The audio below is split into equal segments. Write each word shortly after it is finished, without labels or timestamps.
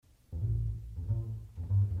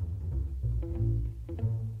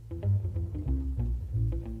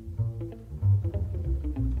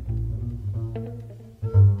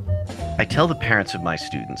I tell the parents of my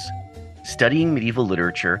students, studying medieval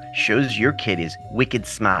literature shows your kid is wicked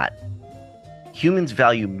smart. Humans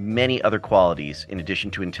value many other qualities in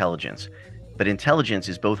addition to intelligence, but intelligence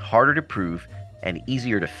is both harder to prove and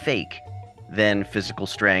easier to fake than physical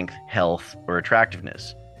strength, health, or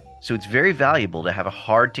attractiveness. So it's very valuable to have a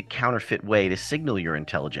hard to counterfeit way to signal your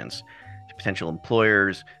intelligence to potential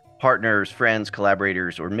employers, partners, friends,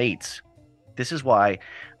 collaborators, or mates. This is why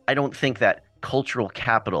I don't think that cultural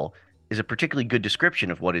capital is a particularly good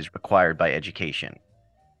description of what is required by education.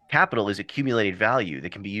 Capital is accumulated value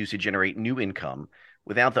that can be used to generate new income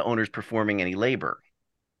without the owners performing any labor.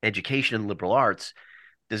 Education in liberal arts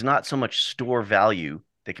does not so much store value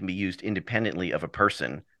that can be used independently of a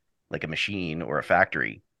person, like a machine or a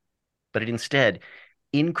factory, but it instead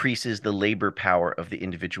increases the labor power of the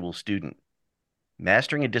individual student.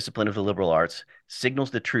 Mastering a discipline of the liberal arts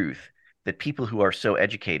signals the truth that people who are so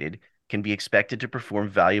educated can be expected to perform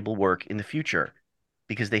valuable work in the future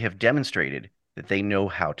because they have demonstrated that they know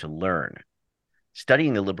how to learn.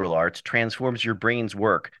 Studying the liberal arts transforms your brain's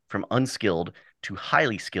work from unskilled to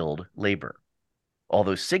highly skilled labor.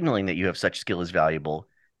 Although signaling that you have such skill is valuable,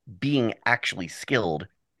 being actually skilled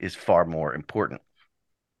is far more important.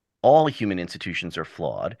 All human institutions are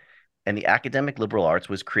flawed, and the academic liberal arts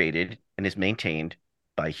was created and is maintained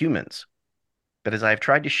by humans. But as I have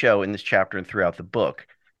tried to show in this chapter and throughout the book,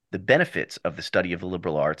 the benefits of the study of the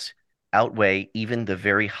liberal arts outweigh even the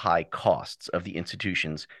very high costs of the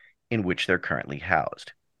institutions in which they're currently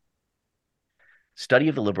housed. Study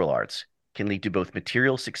of the liberal arts can lead to both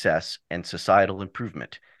material success and societal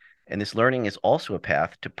improvement, and this learning is also a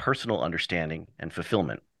path to personal understanding and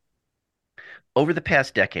fulfillment. Over the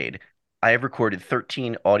past decade, I have recorded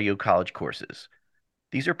 13 audio college courses.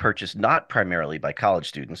 These are purchased not primarily by college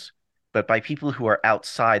students, but by people who are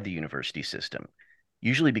outside the university system,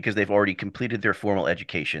 usually because they've already completed their formal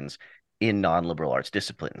educations in non-liberal arts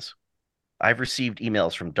disciplines. I've received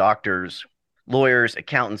emails from doctors, lawyers,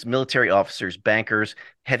 accountants, military officers, bankers,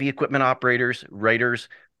 heavy equipment operators, writers,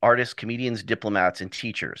 artists, comedians, diplomats, and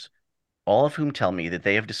teachers, all of whom tell me that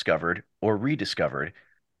they have discovered or rediscovered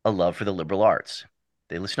a love for the liberal arts.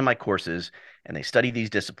 They listen to my courses and they study these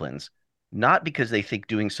disciplines, not because they think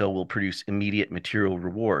doing so will produce immediate material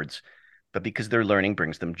rewards, but because their learning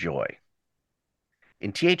brings them joy.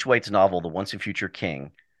 In T.H. White's novel, The Once and Future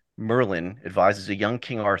King, Merlin advises a young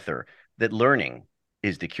King Arthur that learning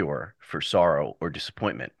is the cure for sorrow or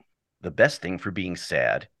disappointment. The best thing for being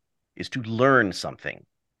sad is to learn something.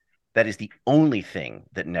 That is the only thing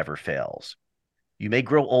that never fails. You may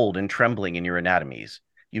grow old and trembling in your anatomies.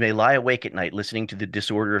 You may lie awake at night listening to the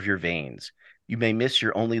disorder of your veins. You may miss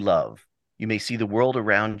your only love. You may see the world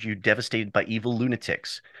around you devastated by evil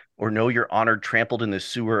lunatics, or know your honor trampled in the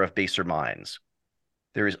sewer of baser minds.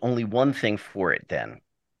 There is only one thing for it, then,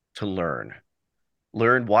 to learn.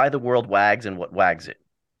 Learn why the world wags and what wags it.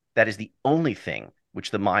 That is the only thing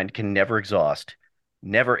which the mind can never exhaust,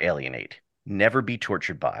 never alienate, never be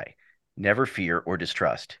tortured by, never fear or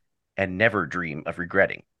distrust, and never dream of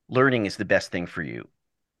regretting. Learning is the best thing for you.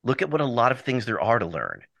 Look at what a lot of things there are to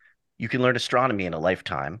learn. You can learn astronomy in a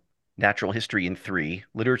lifetime, natural history in 3,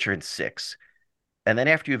 literature in 6, and then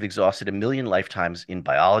after you've exhausted a million lifetimes in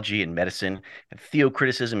biology and medicine and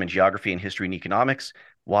theocriticism and geography and history and economics,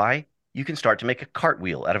 why, you can start to make a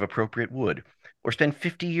cartwheel out of appropriate wood, or spend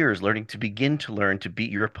 50 years learning to begin to learn to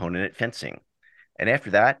beat your opponent at fencing. And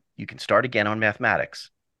after that, you can start again on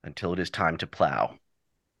mathematics until it is time to plow.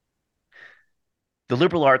 The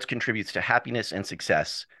liberal arts contributes to happiness and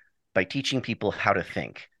success by teaching people how to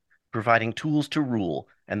think, providing tools to rule,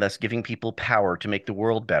 and thus giving people power to make the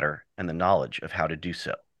world better and the knowledge of how to do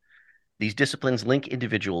so. These disciplines link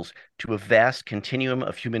individuals to a vast continuum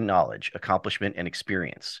of human knowledge, accomplishment, and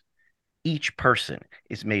experience. Each person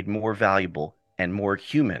is made more valuable and more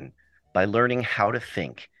human by learning how to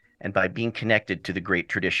think and by being connected to the great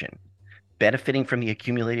tradition, benefiting from the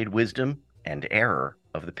accumulated wisdom and error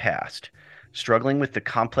of the past, struggling with the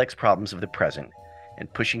complex problems of the present,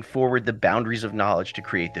 and pushing forward the boundaries of knowledge to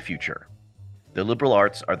create the future. The liberal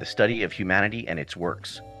arts are the study of humanity and its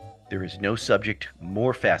works. There is no subject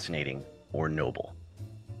more fascinating or noble.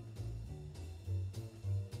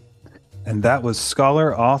 And that was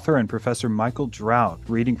scholar, author, and Professor Michael Drout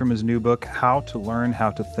reading from his new book, How to Learn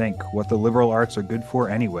How to Think, What the Liberal Arts Are Good For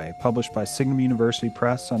Anyway, published by Signum University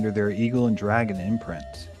Press under their Eagle and Dragon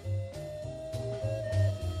imprint.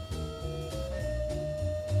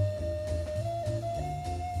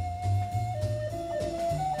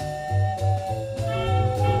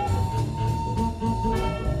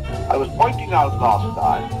 I was pointing out last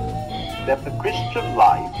time that the Christian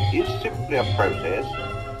life is simply a process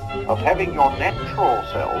of having your natural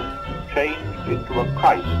self changed into a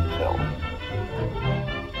Christ film.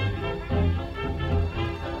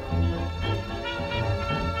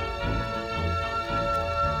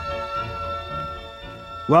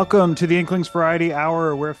 Welcome to the Inklings Variety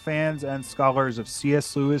Hour, where fans and scholars of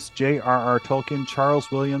C.S. Lewis, J.R.R. Tolkien,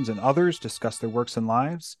 Charles Williams, and others discuss their works and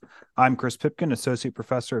lives. I'm Chris Pipkin, Associate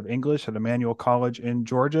Professor of English at Emmanuel College in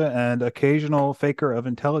Georgia and occasional faker of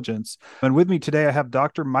intelligence. And with me today, I have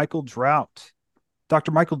Dr. Michael Drout.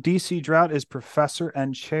 Dr. Michael D.C. Drout is professor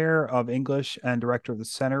and chair of English and director of the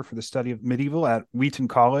Center for the Study of Medieval at Wheaton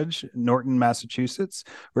College, Norton, Massachusetts,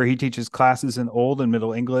 where he teaches classes in Old and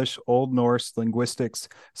Middle English, Old Norse, linguistics,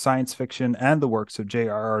 science fiction, and the works of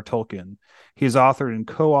J.R.R. Tolkien. He has authored and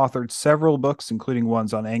co-authored several books, including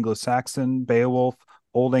ones on Anglo-Saxon, Beowulf,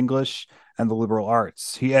 Old English, and the liberal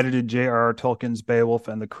arts. He edited J.R.R. Tolkien's Beowulf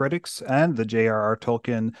and the Critics and the J.R.R.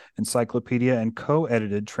 Tolkien Encyclopedia and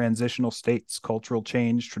co-edited Transitional States, Cultural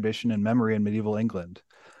Change, Tradition, and Memory in Medieval England.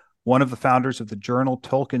 One of the founders of the journal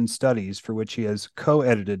Tolkien Studies, for which he has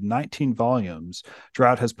co-edited 19 volumes,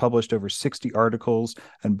 Drout has published over 60 articles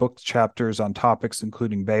and book chapters on topics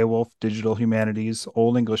including Beowulf, digital humanities,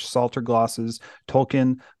 Old English Psalter glosses,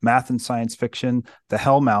 Tolkien, math and science fiction, the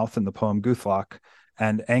Hellmouth and the poem Guthlok,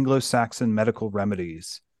 and Anglo-Saxon medical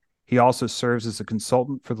remedies. He also serves as a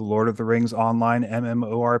consultant for the Lord of the Rings online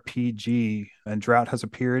MMORPG, and Drout has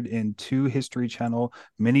appeared in 2 History Channel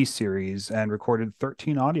miniseries and recorded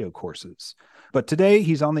 13 audio courses. But today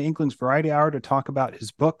he's on the Inklings Variety Hour to talk about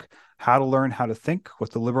his book, How to Learn How to Think, What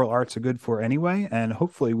the Liberal Arts Are Good For Anyway, and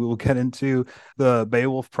hopefully we will get into the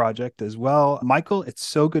Beowulf project as well. Michael, it's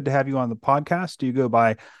so good to have you on the podcast. Do you go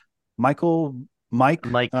by Michael, Mike,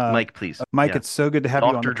 please. Mike, Yeah. it's so good to have you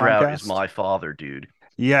on the Dr. Drout podcast. is my father, dude.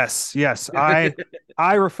 Yes.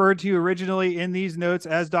 I referred to you originally in these notes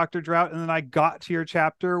as Dr. Drout, and then I got to your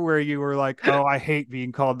chapter where you were like, "Oh, I hate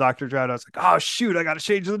being called Dr. Drout." I was like, "Oh shoot, I got to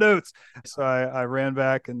change the notes." So I ran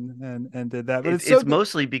back and did that. But It's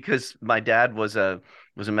mostly because my dad was a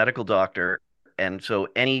medical doctor, and so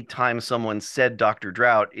anytime someone said Dr.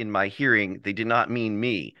 Drout in my hearing, they did not mean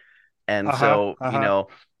me. And so,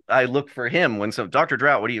 I look for him when some Dr.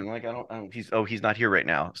 Drout, what do you like? I don't he's not here right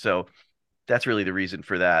now. So that's really the reason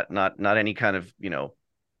for that. Not any kind of,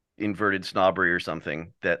 inverted snobbery or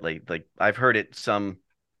something that like I've heard at some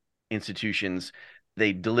institutions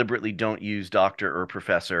they deliberately don't use doctor or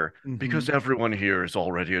professor because everyone here is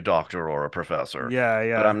already a doctor or a professor.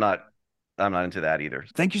 Yeah. But I'm not into that either.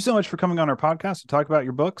 Thank you so much for coming on our podcast to talk about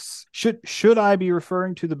your books. Should I be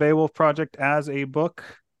referring to the Beowulf Project as a book?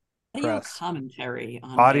 Audio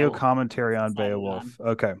commentary on Beowulf.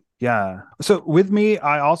 Okay. Yeah. So with me,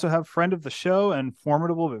 I also have friend of the show and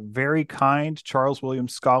formidable but very kind Charles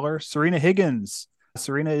Williams scholar, Serena Higgins.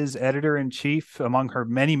 Serena is editor-in-chief, among her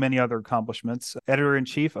many, many other accomplishments,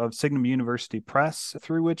 editor-in-chief of Signum University Press,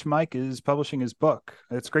 through which Mike is publishing his book.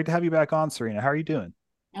 It's great to have you back on, Serena. How are you doing?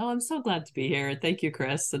 Oh, I'm so glad to be here. Thank you,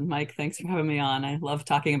 Chris. And Mike, thanks for having me on. I love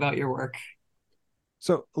talking about your work.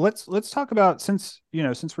 So let's talk about, since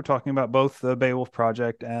we're talking about both the Beowulf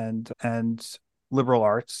Project and liberal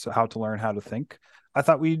arts, how to learn how to think, I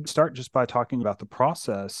thought we'd start just by talking about the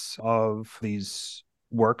process of these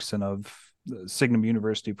works and of Signum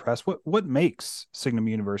University Press. What makes Signum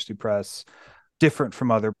University Press different from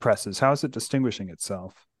other presses? How is it distinguishing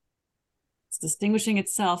itself? It's distinguishing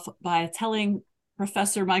itself by telling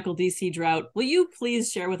Professor Michael D.C. Drout, will you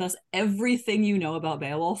please share with us everything you know about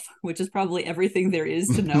Beowulf, which is probably everything there is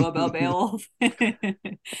to know about Beowulf.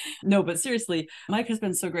 No, but seriously, Mike has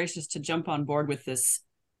been so gracious to jump on board with this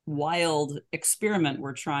wild experiment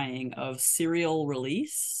we're trying of serial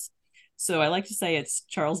release. So I like to say it's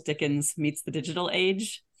Charles Dickens meets the digital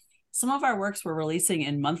age. Some of our works we're releasing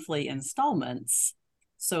in monthly installments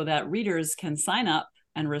so that readers can sign up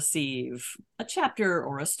and receive a chapter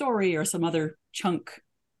or a story or some other chunk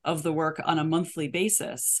of the work on a monthly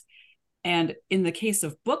basis. And in the case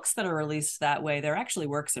of books that are released that way, they're actually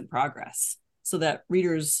works in progress, so that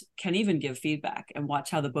readers can even give feedback and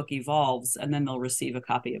watch how the book evolves, and then they'll receive a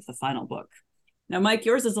copy of the final book. Now, Mike,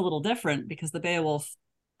 yours is a little different because the Beowulf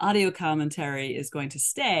audio commentary is going to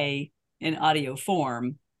stay in audio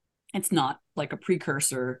form. It's not like a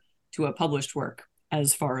precursor to a published work,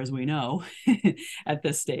 as far as we know at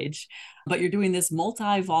this stage. But you're doing this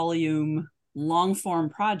multi-volume, long-form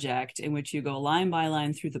project in which you go line by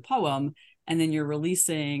line through the poem, and then you're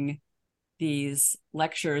releasing these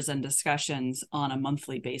lectures and discussions on a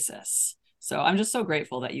monthly basis. So I'm just so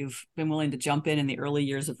grateful that you've been willing to jump in the early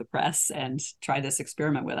years of the press and try this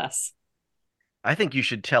experiment with us. I think you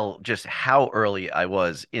should tell just how early I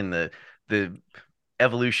was in the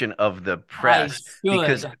evolution of the I press,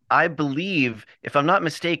 because should. I believe, if I'm not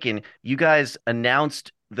mistaken, you guys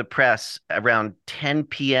announced the press around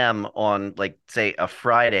 10 p.m. on, like, say, a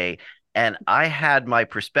Friday, and I had my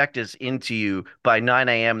prospectus into you by 9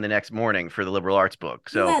 a.m. the next morning for the liberal arts book.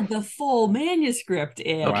 You So, had the full manuscript okay,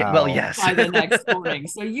 in well, Wow. yes. by the next morning.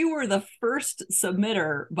 So you were the first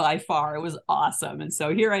submitter by far. It was awesome. And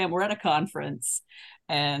so here I am. We're at a conference,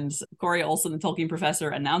 and Corey Olson, the Tolkien professor,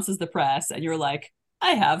 announces the press, and you're like,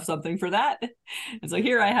 I have something for that. And so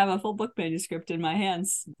here I have a full book manuscript in my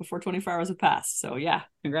hands before 24 hours have passed. So yeah,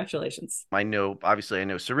 congratulations. I know, obviously, I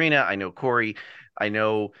know Serena, I know Corey, I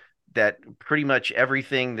know that pretty much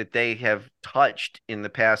everything that they have touched in the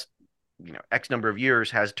past, X number of years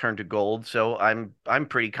has turned to gold. So I'm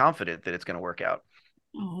pretty confident that it's going to work out.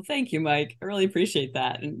 Oh, thank you, Mike. I really appreciate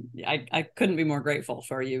that. And I couldn't be more grateful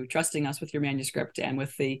for you trusting us with your manuscript and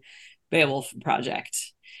with the Beowulf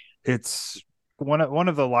project. It's one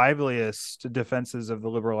of the liveliest defenses of the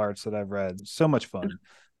liberal arts that I've read. So much fun.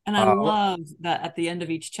 And I Uh, love that at the end of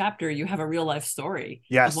each chapter, you have a real life story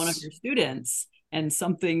of one of yes. your students and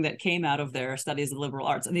something that came out of their studies of liberal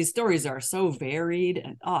arts. And these stories are so varied.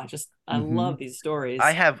 And I Hmm. love these stories.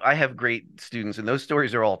 I have great students, and those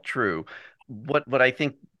stories are all true. What I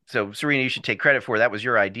think, so Serena, you should take credit for that was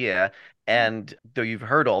your idea. And though you've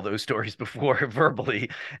heard all those stories before verbally,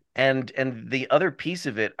 and the other piece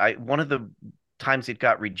of it, I one of the times it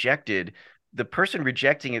got rejected, the person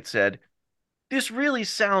rejecting it said, "This really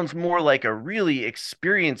sounds more like a really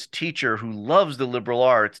experienced teacher who loves the liberal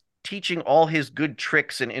arts, teaching all his good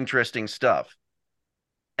tricks and interesting stuff."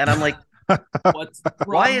 And I'm like, What's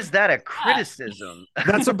why wrong is that a with criticism?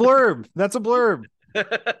 That's a blurb. That's a blurb.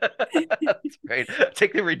 That's great.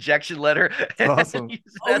 Take the rejection letter It's and awesome. use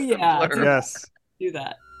it Oh, as the yeah, do blurb. that. Yes. Do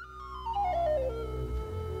that.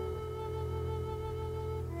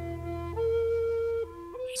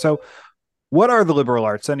 So, what are the liberal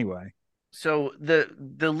arts anyway? So the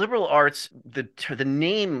liberal arts, the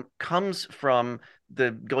name comes from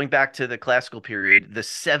the going back to the classical period, the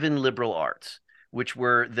seven liberal arts, which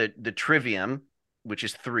were the trivium, which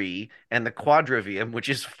is three, and the quadrivium, which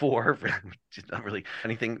is four, which is not really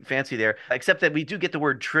anything fancy there, except that we do get the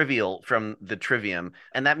word trivial from the trivium,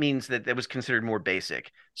 and that means that it was considered more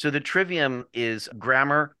basic. So the trivium is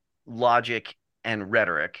grammar, logic, and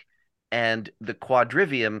rhetoric, and the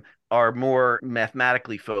quadrivium are more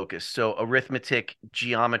mathematically focused. So arithmetic,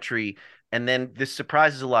 geometry, and then this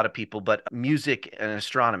surprises a lot of people, but music and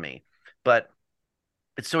astronomy. But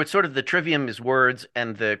it's sort of the trivium is words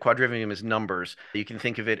and the quadrivium is numbers. You can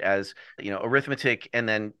think of it as, arithmetic, and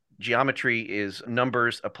then geometry is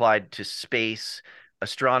numbers applied to space.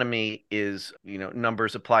 Astronomy is,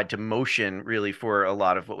 numbers applied to motion, really, for a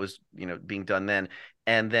lot of what was, being done then.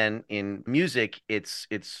 And then in music, it's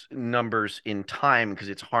numbers in time because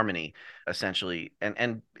it's harmony, essentially.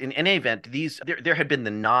 And in any event, there had been the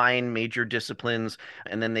nine major disciplines,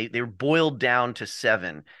 and then they were boiled down to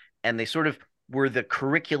seven, and they sort of were the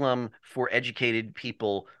curriculum for educated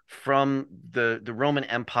people from the Roman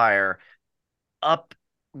Empire up,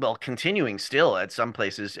 well, continuing still at some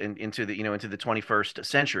places into the 21st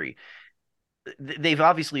century. They've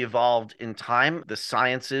obviously evolved in time. The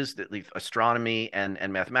sciences, that astronomy and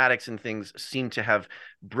mathematics and things, seem to have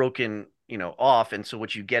broken, off, and so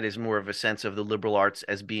what you get is more of a sense of the liberal arts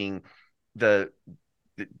as being the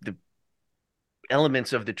the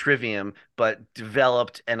elements of the trivium, but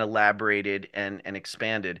developed and elaborated and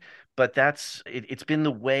expanded. But it's been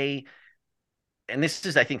the way, and this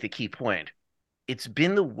is, I think, the key point. It's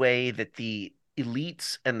been the way that the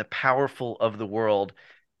elites and the powerful of the world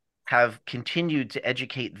have continued to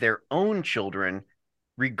educate their own children,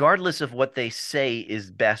 regardless of what they say is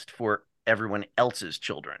best for everyone else's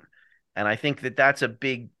children. And I think that that's a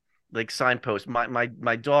big, like, signpost.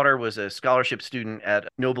 My daughter was a scholarship student at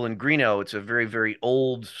Noble and Greenough. It's a very, very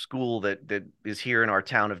old school that is here in our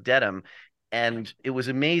town of Dedham. And it was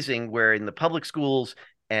amazing where in the public schools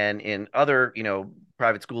and in other,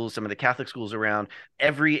 private schools, some of the Catholic schools around,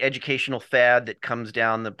 every educational fad that comes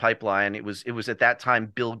down the pipeline, it was at that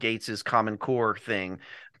time Bill Gates's Common Core thing,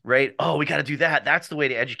 right? Oh, we got to do that. That's the way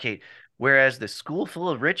to educate. Whereas the school full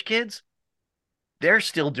of rich kids, they're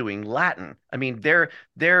still doing Latin. I mean, their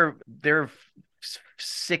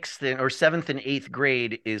sixth or seventh and eighth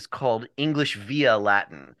grade is called English via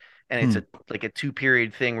Latin, and it's Hmm. a like a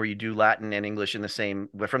two-period thing where you do Latin and English in the same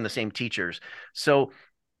from the same teachers. So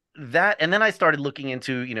that, and then I started looking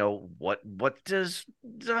into, what does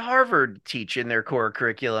Harvard teach in their core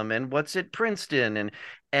curriculum, and what's at Princeton, and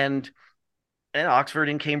and Oxford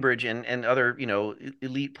and Cambridge and other,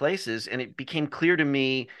 elite places, and it became clear to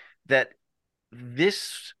me that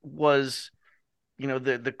this was,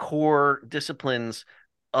 the core disciplines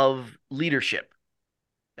of leadership,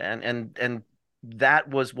 and that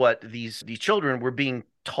was what these children were being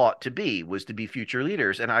taught to be, was to be future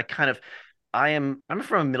leaders. And I'm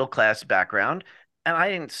from a middle class background, and I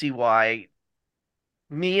didn't see why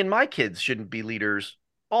me and my kids shouldn't be leaders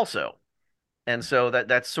also. And so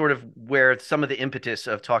that's sort of where some of the impetus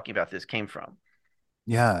of talking about this came from.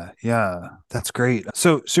 Yeah, yeah, that's great.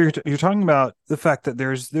 So you're talking about the fact that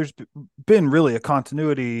there's been really a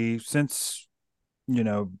continuity since, you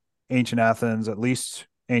know, ancient Athens, at least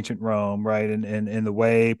ancient Rome, right? And in the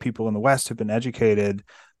way people in the West have been educated.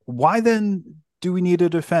 Why then do we need a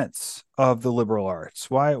defense of the liberal arts?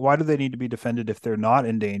 Why do they need to be defended if they're not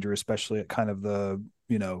in danger, especially at kind of the,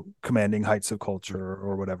 commanding heights of culture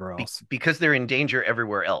or whatever else? Because they're in danger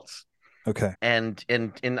everywhere else. Okay. And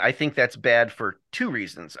I think that's bad for two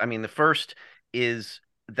reasons. I mean, the first is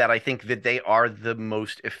that I think that they are the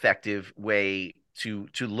most effective way to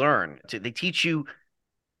learn. They teach you,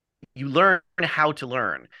 you learn how to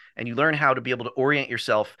learn, and you learn how to be able to orient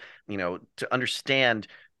yourself, to understand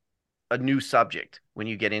a new subject when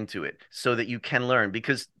you get into it, so that you can learn,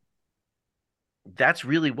 because that's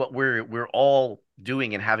really what we're all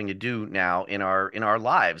doing and having to do now in our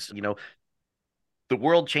lives. The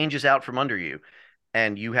world changes out from under you,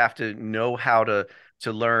 and you have to know how to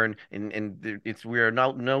learn. And it's we are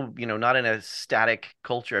not no not in a static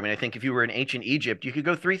culture. I mean, I think if you were in ancient Egypt, you could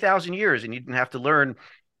go 3,000 years and you didn't have to learn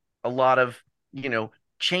a lot of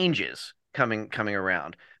changes coming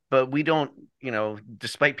around. But we don't,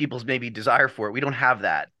 despite people's maybe desire for it, we don't have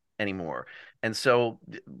that anymore. And so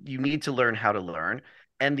you need to learn how to learn.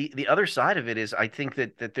 And the other side of it is, I think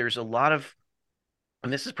that there's a lot of,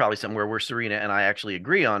 and this is probably somewhere where Serena and I actually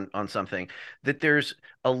agree on something, that there's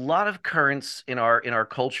a lot of currents in our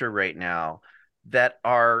culture right now that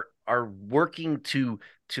are working to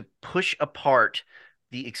push apart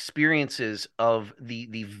the experiences of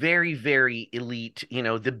the very, very elite,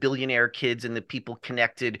 the billionaire kids and the people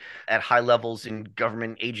connected at high levels in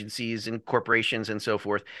government agencies and corporations and so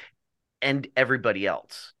forth, and everybody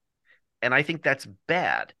else. And I think that's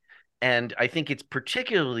bad. And I think it's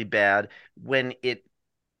particularly bad when it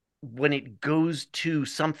goes to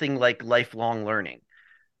something like lifelong learning.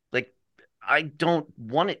 Like, I don't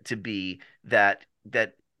want it to be that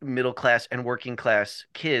middle class and working class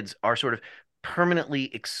kids are sort of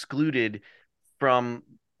permanently excluded from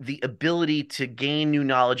the ability to gain new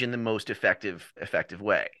knowledge in the most effective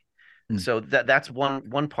way. Hmm. So that's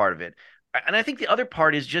one part of it. And I think the other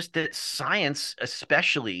part is just that science,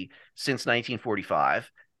 especially since 1945,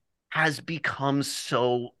 has become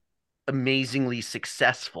so amazingly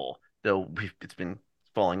successful, though it's been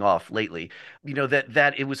falling off lately.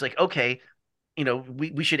 That it was like, okay,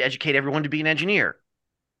 we should educate everyone to be an engineer.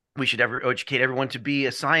 We should ever educate everyone to be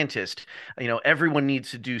a scientist. Everyone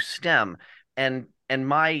needs to do STEM. And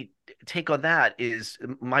my take on that is,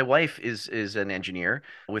 my wife is an engineer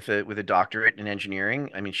with a doctorate in engineering.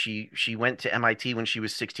 I mean, she went to MIT when she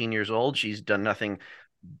was 16 years old. She's done nothing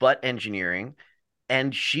but engineering.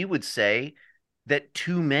 And she would say that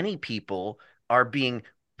too many people are being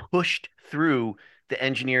pushed through the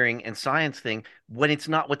engineering and science thing when it's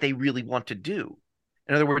not what they really want to do.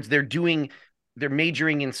 In other words, they're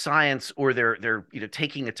majoring in science, or they're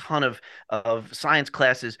taking a ton of science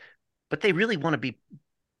classes, but they really want to be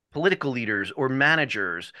political leaders or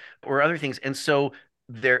managers or other things. And so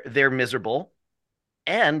they're miserable,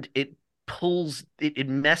 and it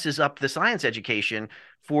messes up the science education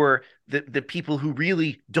for the people who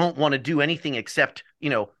really don't want to do anything except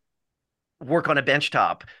work on a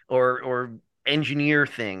benchtop or engineer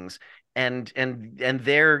things. And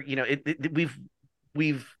they're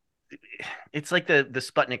we've it's like the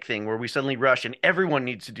Sputnik thing, where we suddenly rush and everyone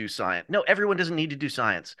needs to do science. No, everyone doesn't need to do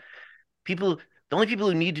science. People The only people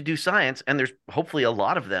who need to do science, and there's hopefully a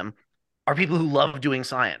lot of them, are people who love doing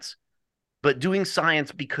science. But doing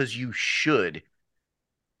science because you should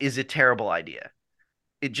is a terrible idea.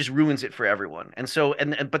 It just ruins it for everyone. And so,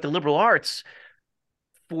 but the liberal arts,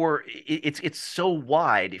 it's so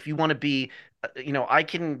wide. If you want to be, I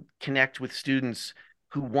can connect with students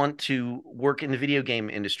who want to work in the video game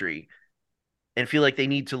industry and feel like they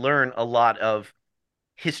need to learn a lot of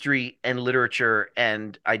history and literature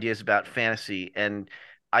and ideas about fantasy. And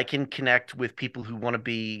I can connect with people who want to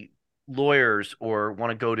be lawyers or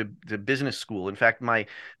want to go to business school. In fact, my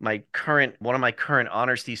current one of my current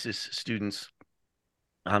honors thesis students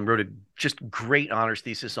wrote a just great honors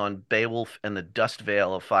thesis on Beowulf and the Dust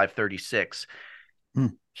Veil of 536. Hmm.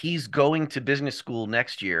 He's going to business school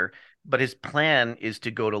next year, but his plan is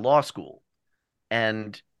to go to law school.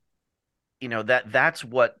 And that's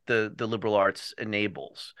what the liberal arts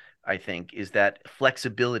enables. I think, is that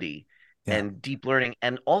flexibility Yeah. and deep learning,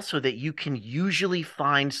 and also that you can usually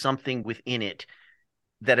find something within it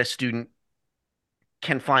that a student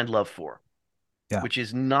can find love for, Yeah. which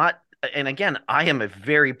is not. And again, I am a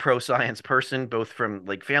very pro science person, both from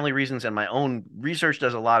like family reasons and my own research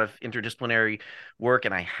does a lot of interdisciplinary work,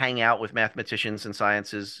 and I hang out with mathematicians and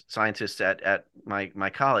scientists at my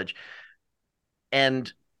college.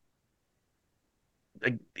 And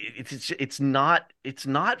it's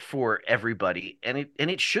not for everybody, and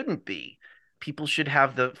it shouldn't be. People should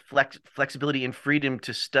have the flexibility and freedom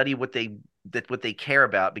to study what they care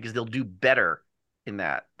about, because they'll do better in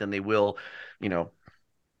that than they will, you know.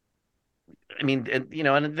 I mean, and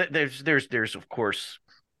there's of course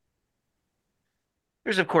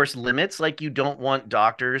limits. Like, you don't want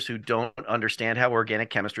doctors who don't understand how organic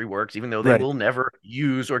chemistry works, even though they Right. will never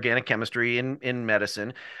use organic chemistry in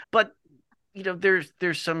medicine. But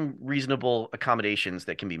there's some reasonable accommodations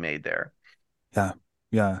that can be made there. Yeah.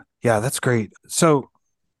 Yeah. Yeah. That's great. So,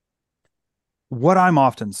 what I'm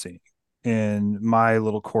often seeing in my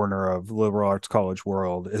little corner of liberal arts college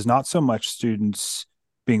world is not so much students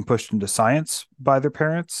being pushed into science by their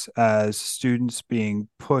parents as students being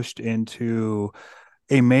pushed into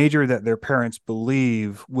a major that their parents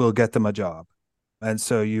believe will get them a job. And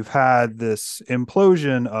so you've had this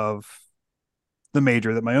implosion of the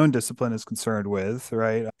major that my own discipline is concerned with,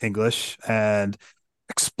 right? English, and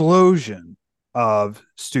explosion of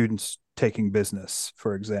students taking business,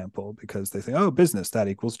 for example, because they think, oh, business, that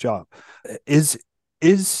equals job. Is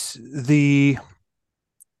is the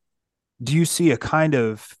do you see a kind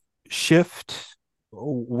of shift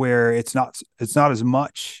where it's not as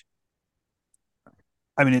much.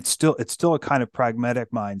 I mean, it's still a kind of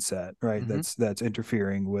pragmatic mindset, right? Hmm. That's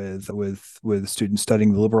interfering with students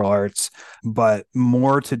studying the liberal arts, but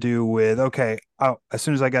more to do with, okay, as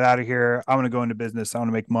soon as I get out of here, I'm going to go into business. I want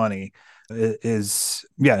to make money. Is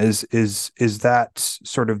that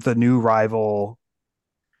sort of the new rival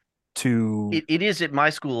to? It is at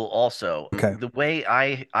my school also. Okay, The way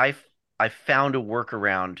I found a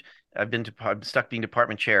workaround. I'm stuck being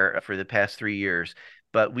department chair for the past 3 years,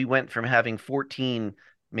 but we went from having 14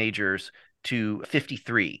 majors to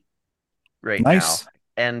 53 right now. nice.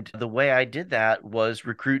 And the way I did that was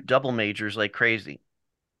recruit double majors like crazy.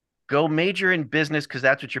 Go major in business because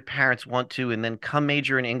that's what your parents want to, and then come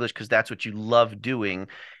major in English because that's what you love doing.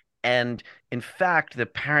 And in fact, the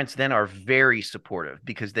parents then are very supportive,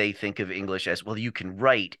 because they think of English as, well, you can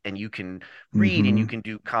write and you can read and you Mm-hmm. can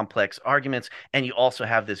do complex arguments, and you also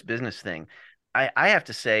have this business thing. I have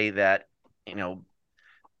to say that, you know,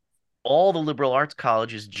 all the liberal arts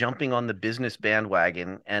colleges jumping on the business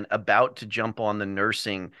bandwagon and about to jump on the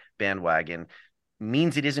nursing bandwagon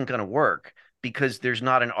means it isn't going to work, because there's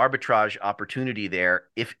not an arbitrage opportunity there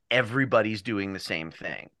if everybody's doing the same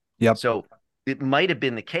thing. Yep. So it might have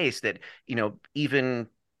been the case that, even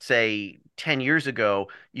say 10 years ago,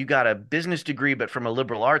 you got a business degree, but from a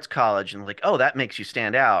liberal arts college, and like, oh, that makes you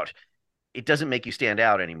stand out. It doesn't make you stand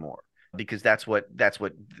out anymore, because that's what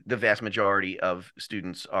the vast majority of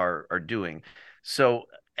students are doing. So,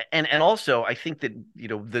 and also I think that,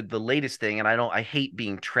 the latest thing, and I hate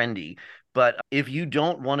being trendy, but if you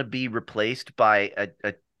don't want to be replaced by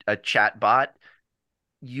a chat bot,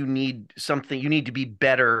 you need to be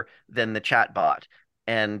better than the chat bot.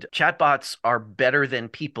 And chatbots are better than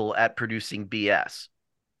people at producing BS.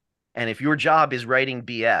 And if your job is writing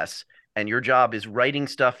BS, and your job is writing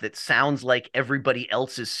stuff that sounds like everybody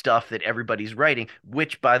else's stuff that everybody's writing,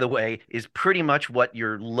 which, by the way, is pretty much what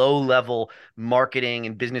your low level marketing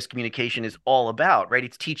and business communication is all about, right?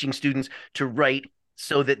 It's teaching students to write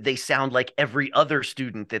so that they sound like every other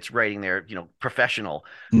student that's writing their, professional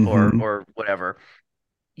Mm-hmm. or whatever.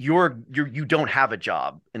 You don't have a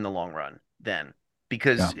job in the long run then, Yeah.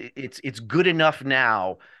 because it's good enough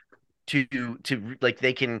now to like,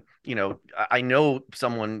 they can, I know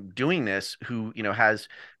someone doing this who, has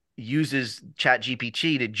uses chat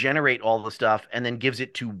gpt to generate all the stuff, and then gives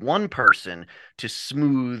it to one person to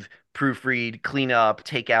smooth, proofread, clean up,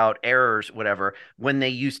 take out errors, whatever, when they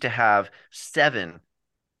used to have seven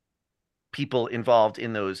people involved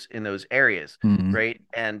in those areas, Mm-hmm. right?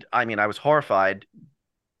 And I mean, I was horrified,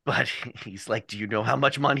 but he's like, do you know how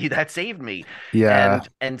much money that saved me? Yeah.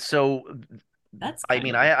 And so, That's I kind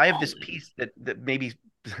mean, of I have this quality. piece that maybe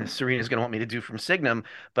Serena's going to want me to do from Signum,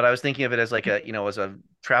 but I was thinking of it as like as a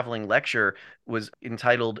traveling lecture, was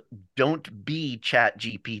entitled "Don't Be Chat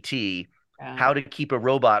GPT: Yeah. How to Keep a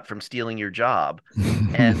Robot from Stealing Your Job."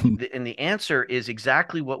 And the answer is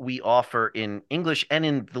exactly what we offer in English and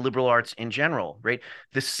in the liberal arts in general, right?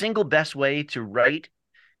 The single best way to write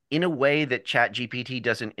in a way that Chat GPT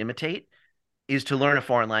doesn't imitate is to learn a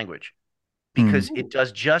foreign language, Mm. because it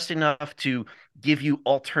does just enough to give you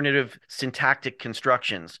alternative syntactic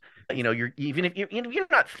constructions. You're even if you're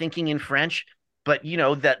not thinking in French, but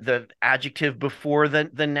that the adjective before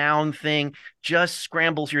the noun thing just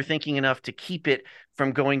scrambles your thinking enough to keep it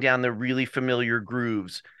from going down the really familiar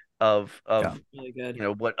grooves of Yeah. Really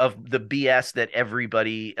good. what of the BS that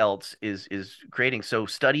everybody else is creating. So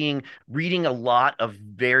reading a lot of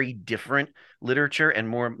very different literature, and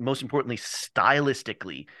most importantly,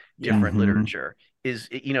 stylistically Yeah. different Hmm. literature, is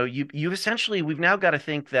you essentially, we've now got to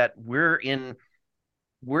think that we're in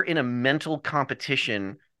a mental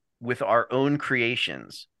competition with our own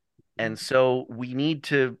creations. And so we need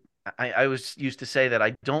to, I was used to say that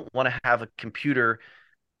I don't want to have a computer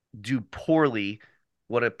do poorly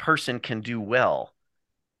what a person can do well.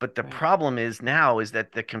 But the Right. problem is now is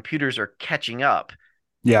that the computers are catching up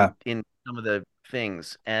Yeah. in some of the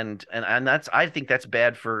things. And that's, I think that's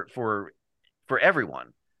bad for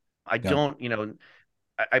everyone. I Yeah. don't,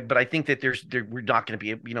 but I think that we're not going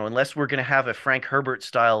to be, unless we're going to have a Frank Herbert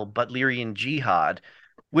style Butlerian jihad,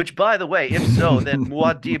 which, by the way, if so, then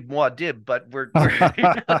muad'Dib, muad'Dib. But we're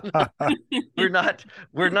not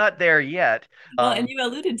we're not there yet. Well, and Um, you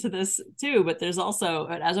alluded to this too, but there's also,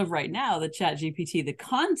 as of right now, the Chat GPT, the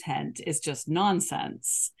content is just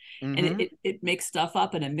nonsense. And it, mhm. it, it makes stuff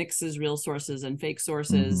up and it mixes real sources and fake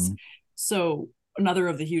sources. Hmm. So another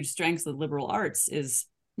of the huge strengths of liberal arts is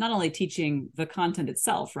not only teaching the content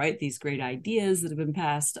itself, right? These great ideas that have been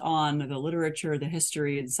passed on, the literature, the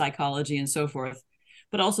history and psychology and so forth,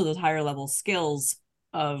 but also those higher level skills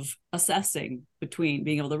of assessing between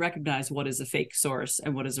being able to recognize what is a fake source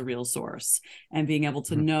and what is a real source, and being able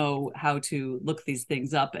to Mhm. know how to look these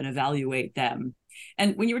things up and evaluate them.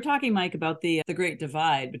 And when you were talking, Mike, about the great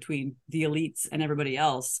divide between the elites and everybody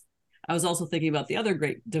else, I was also thinking about the other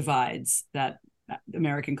great divides that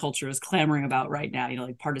American culture is clamoring about right now,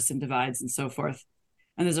 like partisan divides and so forth.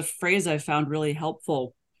 And there's a phrase I found really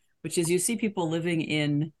helpful, which is you see people living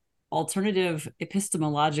in alternative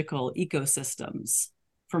epistemological ecosystems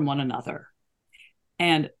from one another.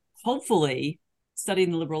 And hopefully,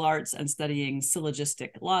 studying the liberal arts and studying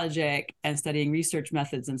syllogistic logic and studying research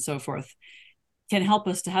methods and so forth can help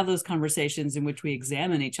us to have those conversations in which we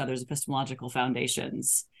examine each other's epistemological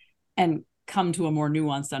foundations and come to a more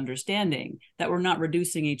nuanced understanding that we're not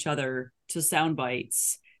reducing each other to sound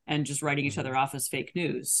bites and just writing each other off as fake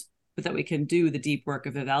news, but that we can do the deep work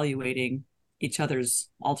of evaluating each other's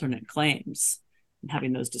alternate claims and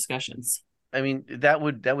having those discussions. I mean, that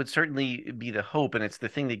would certainly be the hope, and it's the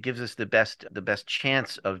thing that gives us the best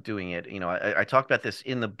chance of doing it. I talk about this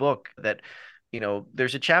in the book that,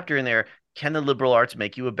 there's a chapter in there, can the liberal arts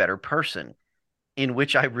make you a better person? In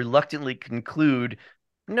which I reluctantly conclude,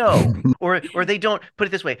 no. Or they don't, put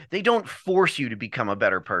it this way, they don't force you to become a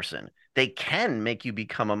better person. They can make you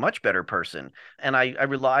become a much better person. And I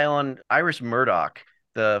rely on Iris Murdoch,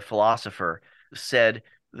 the philosopher, said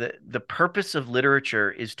the purpose of literature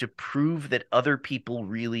is to prove that other people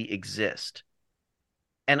really exist.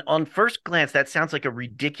 And on first glance, that sounds like a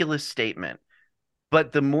ridiculous statement.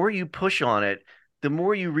 But the more you push on it, the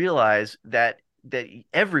more you realize that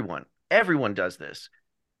everyone does this,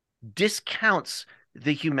 discounts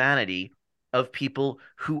the humanity of people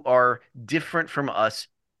who are different from us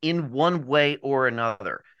in one way or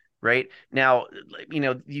another. Right now,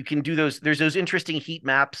 you can do those. There's those interesting heat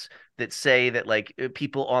maps that say that, like,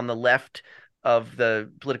 people on the left of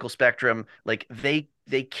the political spectrum, like they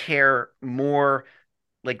care more,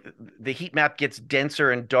 like the heat map gets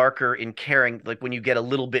denser and darker in caring, like when you get a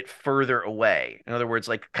little bit further away. In other words,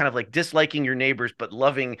 like kind of like disliking your neighbors but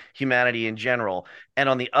loving humanity in general. And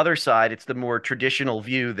on the other side, it's the more traditional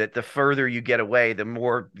view that the further you get away, the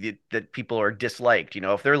more that people are disliked.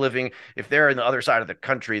 If they're in the other side of the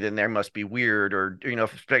country, then they must be weird, or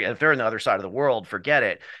if they're in the other side of the world, forget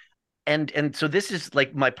it. And so this is,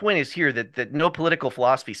 like, my point is here that no political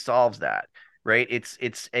philosophy solves that, right?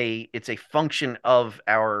 It's a function of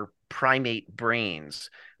our primate brains,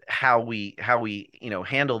 how we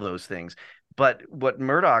handle those things. But what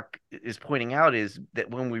Murdoch is pointing out is that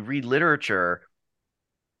when we read literature,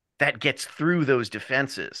 that gets through those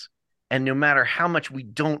defenses. And no matter how much we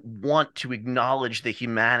don't want to acknowledge the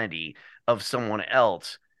humanity of someone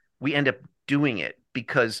else, we end up doing it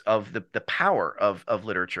because of the power of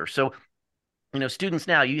literature. So, students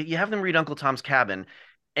now, you have them read Uncle Tom's Cabin,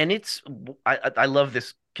 and I love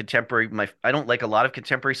this contemporary. I don't like a lot of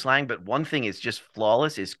contemporary slang, but one thing is just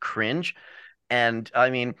flawless, is cringe. And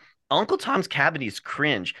I mean, Uncle Tom's Cabin is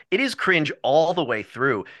cringe. It is cringe all the way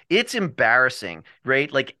through. It's embarrassing,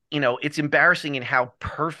 right? Like, it's embarrassing in how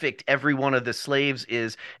perfect every one of the slaves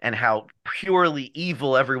is and how purely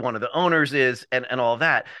evil every one of the owners is and all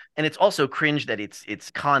that. And it's also cringe that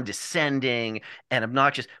it's condescending and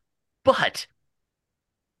obnoxious. But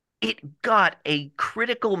it got a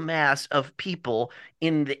critical mass of people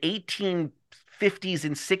in the 1850s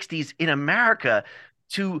and 60s in America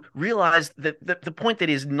to realize that the point that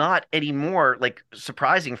is not anymore like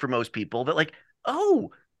surprising for most people that like,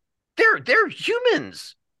 oh, they're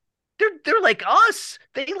humans. They're like us.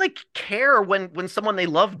 They like care when someone they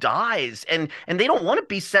love dies and they don't want to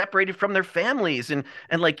be separated from their families and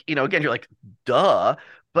like, again, you're like, duh,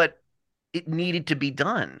 but it needed to be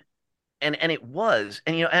done and it was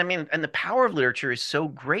and I mean and the power of literature is so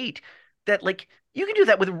great that like you can do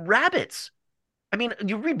that with rabbits. I mean,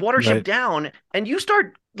 you read Watership Right. Down and you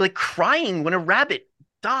start like crying when a rabbit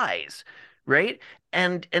dies, right?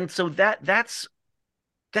 And so that's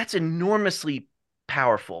enormously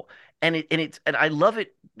powerful. And I love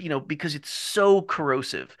it, because it's so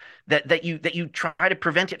corrosive that you try to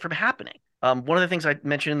prevent it from happening. One of the things I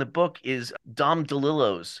mentioned in the book is Dom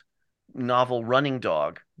DeLillo's novel Running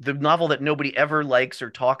Dog, the novel that nobody ever likes or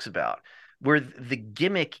talks about, where the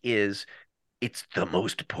gimmick is it's the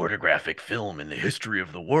most pornographic film in the history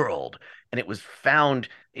of the world. And it was filmed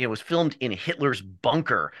in Hitler's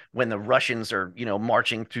bunker when the Russians are,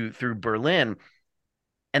 marching through Berlin.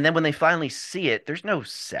 And then when they finally see it, there's no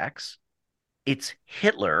sex. It's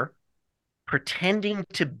Hitler pretending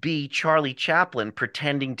to be Charlie Chaplin,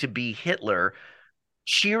 pretending to be Hitler,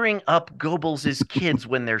 cheering up Goebbels's kids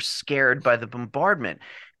when they're scared by the bombardment.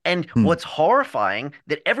 And Hmm. what's horrifying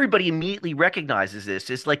that everybody immediately recognizes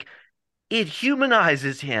this is like it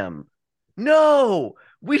humanizes him. No,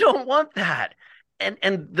 we don't want that. And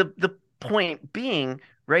the point being,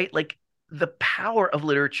 right, like the power of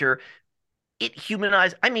literature, it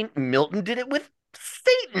humanized. I mean, Milton did it with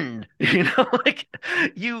Satan, like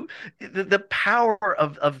the power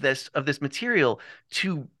of this material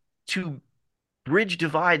to bridge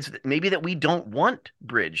divides that maybe that we don't want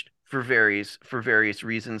bridged for various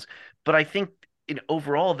reasons. But I think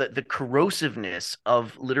overall that the corrosiveness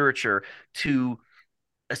of literature to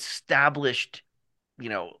established,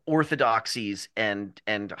 orthodoxies and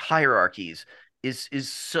hierarchies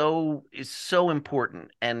is so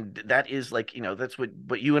important. And that is like, that's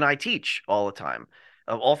what you and I teach all the time.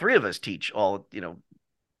 All three of us teach all,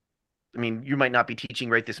 I mean, you might not be teaching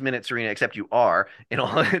right this minute, Serena, except you are in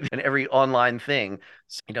all in every online thing.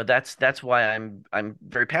 So, that's why I'm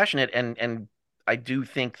very passionate and I do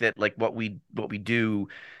think that like what we do,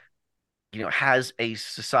 has a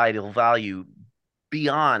societal value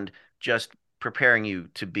beyond just preparing you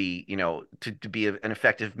to be, to be an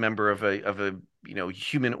effective member of a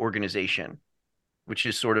human organization, which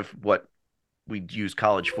is sort of what we use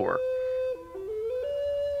college for.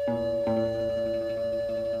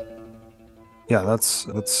 Yeah,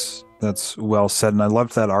 that's well said, and I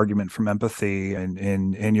loved that argument from empathy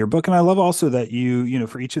in your book, and I love also that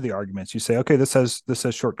for each of the arguments you say, okay, this has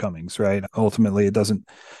shortcomings, right? Ultimately, it doesn't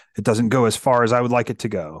go as far as I would like it to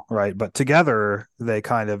go, right? But together they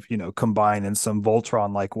kind of combine in some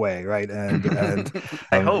Voltron like way, right? And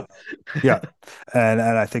I hope. yeah, and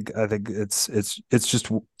I think it's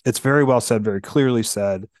very well said, very clearly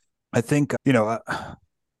said. I think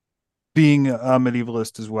being a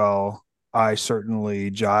medievalist as well, I certainly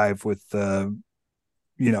jive with the,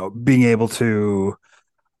 being able to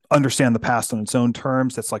understand the past on its own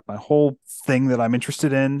terms. That's like my whole thing that I'm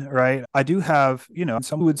interested in, right? I do have,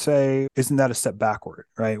 some would say, isn't that a step backward,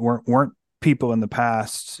 right? Weren't people in the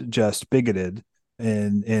past just bigoted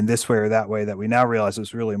in this way or that way that we now realize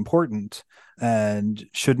is really important? And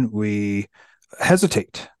shouldn't we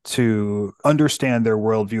hesitate to understand their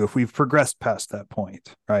worldview if we've progressed past that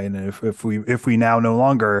point, right? And if we now no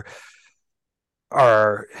longer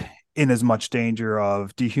are in as much danger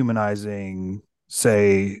of dehumanizing,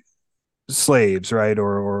 say, slaves, right,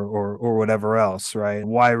 or whatever else, right?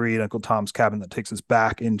 Why read Uncle Tom's Cabin that takes us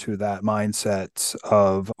back into that mindset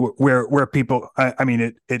of where people? I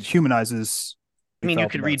mean, it humanizes. I We mean, you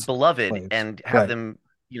felt could about read Beloved slaves, and have right? them,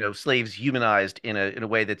 slaves humanized in a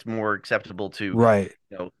way that's more acceptable to, Right.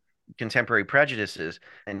 contemporary prejudices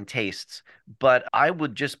and tastes. But I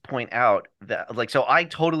would just point out that, like, so I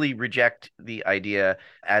totally reject the idea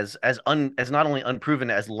as not only unproven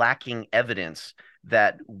as lacking evidence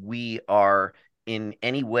that we are in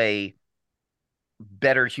any way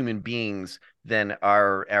better human beings than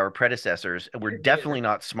our predecessors. We're definitely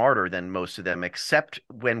not smarter than most of them, except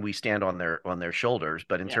when we stand on their shoulders.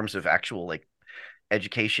 But in terms Yes. of actual like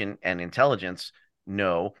education and intelligence,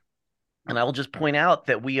 no. And I will just point out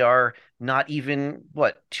that we are not even,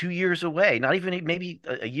 what, 2 years away, not even maybe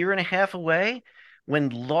a year and a half away, when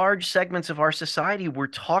large segments of our society were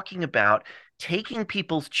talking about taking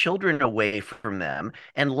people's children away from them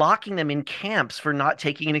and locking them in camps for not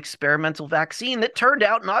taking an experimental vaccine that turned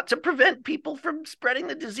out not to prevent people from spreading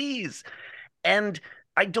the disease. And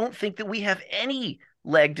I don't think that we have any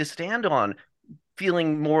leg to stand on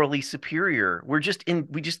feeling morally superior. We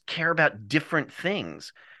just care about different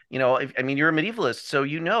things. I mean, you're a medievalist, so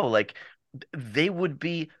like they would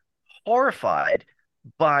be horrified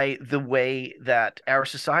by the way that our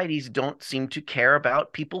societies don't seem to care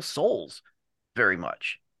about people's souls very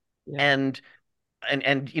much. Yeah. And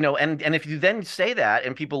if you then say that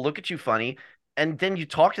and people look at you funny, and then you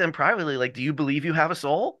talk to them privately, like, do you believe you have a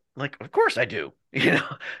soul? Like, of course I do.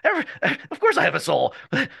 Of course I have a soul.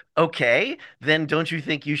 Okay, then don't you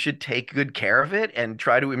think you should take good care of it and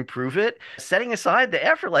try to improve it? Setting aside the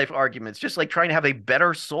afterlife arguments, just like trying to have a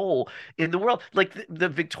better soul in the world. Like the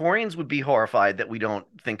Victorians would be horrified that we don't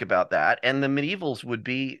think about that, and the medievals would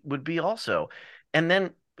be also. And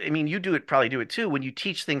then, I mean, probably do it too when you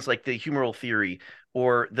teach things like the humoral theory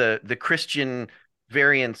or the Christian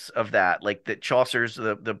variants of that, like the Chaucer's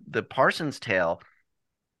the Parson's Tale.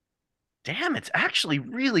 Damn, it's actually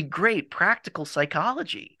really great practical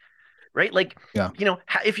psychology, right? Like, Yeah.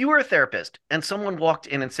 if you were a therapist and someone walked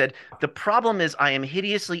in and said, the problem is I am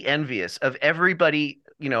hideously envious of everybody,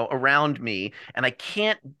 around me, and I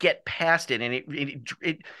can't get past it, and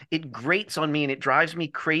it grates on me and it drives me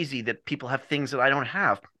crazy that people have things that I don't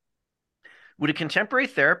have. Would a contemporary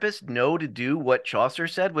therapist know to do what Chaucer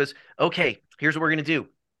said was, okay, here's what we're going to do.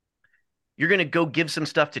 You're going to go give some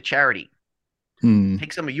stuff to charity.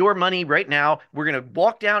 Take some of your money right now. We're going to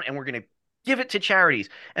walk down and we're going to give it to charities.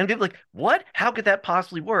 And people are like, what? How could that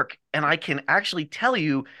possibly work? And I can actually tell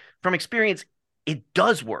you from experience, it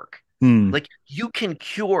does work. Like, you can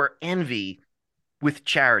cure envy with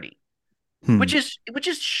charity, which is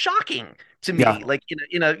shocking to me. Yeah. Like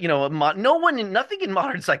nothing in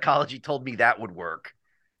modern psychology told me that would work.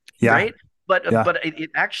 Yeah. Right. But Yeah. but it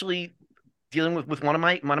actually, dealing with one of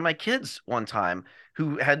my kids one time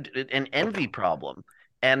who had an envy problem,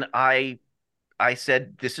 and I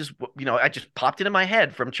said, this is what, I just popped into my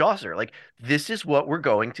head from Chaucer, like, this is what we're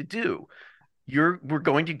going to do. We're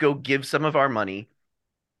going to go give some of our money,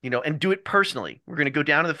 and do it personally. We're going to go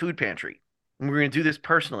down to the food pantry and we're going to do this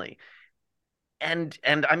personally. And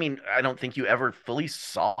I mean, I don't think you ever fully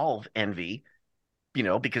solve envy,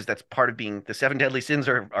 because that's part of being, the seven deadly sins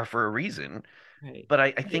are for a reason. Right. But I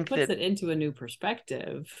It think puts that it into a new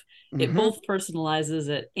perspective. It Mhm. both personalizes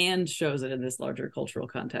it and shows it in this larger cultural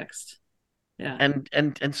context. Yeah.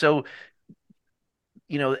 And so,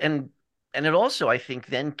 and it also, I think,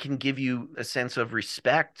 then can give you a sense of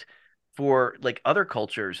respect for like other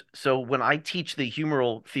cultures. So when I teach the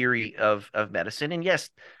humoral theory of medicine, and yes,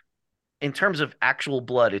 in terms of actual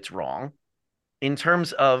blood, it's wrong. In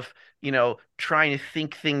terms of, trying to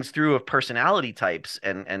think things through of personality types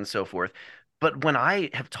and so forth. But when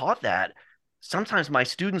I have taught that, sometimes my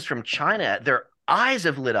students from China, their eyes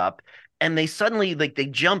have lit up and they suddenly, like, they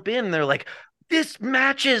jump in, they're like, this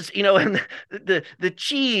matches, and the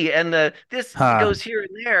chi and the this Huh. goes here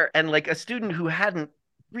and there. And like a student who hadn't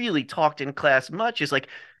really talked in class much is like,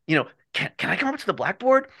 can I come up to the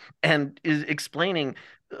blackboard, and is explaining,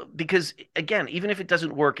 because again, even if it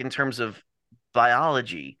doesn't work in terms of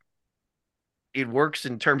biology, it works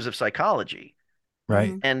in terms of psychology.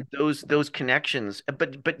 Right. And those connections,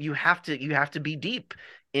 but you have to be deep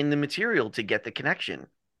in the material to get the connection,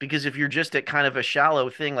 because if you're just at kind of a shallow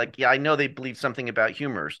thing, like, yeah, I know they believe something about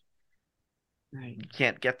humors, Right. you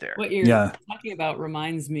can't get there. What you're Yeah. talking about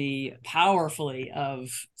reminds me powerfully of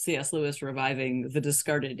C.S. Lewis reviving the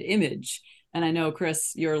discarded image. And I know,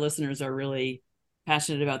 Chris, your listeners are really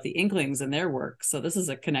passionate about the Inklings and their work. So this is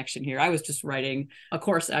a connection here. I was just writing a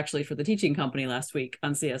course actually for the teaching company last week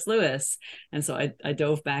on C.S. Lewis. And so I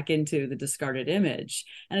dove back into the discarded image.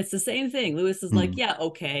 And it's the same thing. Lewis is like, yeah,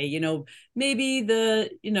 okay, maybe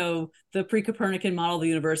the pre-Copernican model of the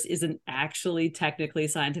universe isn't actually technically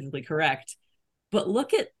scientifically correct. But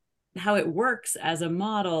look at how it works as a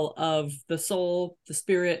model of the soul, the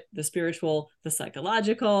spirit, the spiritual, the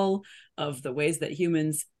psychological, of the ways that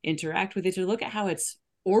humans interact with each other. Look at how it's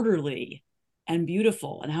orderly and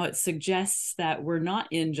beautiful, and how it suggests that we're not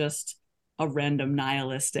in just a random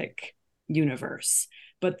nihilistic universe,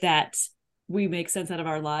 but that we make sense out of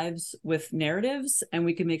our lives with narratives, and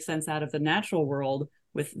we can make sense out of the natural world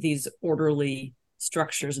with these orderly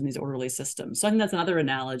structures and these orderly systems. So I think that's another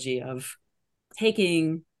analogy of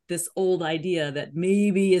taking this old idea that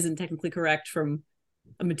maybe isn't technically correct from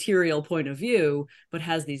a material point of view, but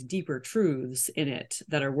has these deeper truths in it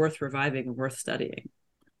that are worth reviving and worth studying.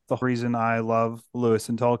 The reason I love Lewis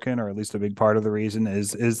and Tolkien, or at least a big part of the reason,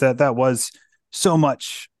 is that that was so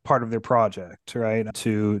much part of their project, right?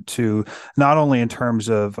 To not only in terms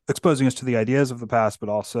of exposing us to the ideas of the past, but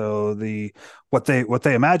also the what they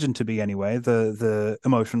imagined to be anyway, the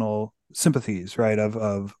emotional sympathies, right,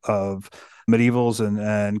 of medievals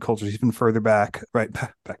and cultures even further back, right,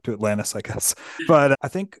 back to Atlantis, I guess. But I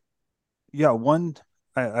think, yeah,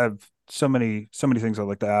 I have so many things I'd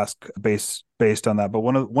like to ask based on that. But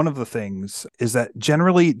one of the things is that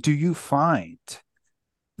generally, do you find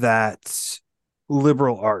that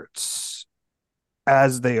liberal arts,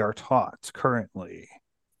 as they are taught currently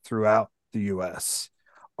throughout the US,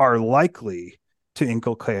 are likely to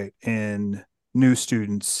inculcate in new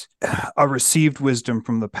students a received wisdom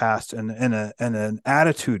from the past and an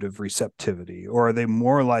attitude of receptivity? Or are they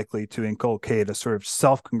more likely to inculcate a sort of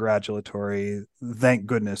self-congratulatory, thank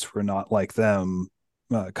goodness we're not like them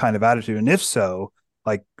kind of attitude? And if so,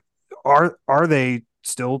 like, are they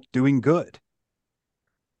still doing good?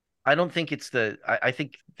 I don't think it's I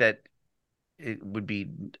think that it would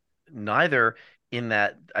be neither, in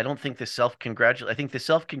that I don't think the self-congratulate I think the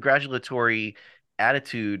self-congratulatory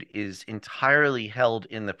attitude is entirely held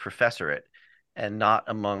in the professorate and not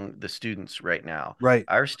among the students right now. Right.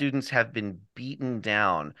 Our students have been beaten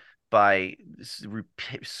down by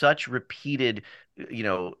such repeated,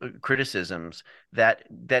 criticisms that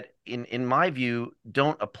in my view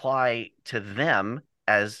don't apply to them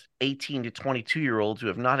as 18 to 22-year-olds who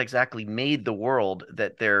have not exactly made the world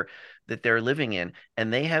that they're living in,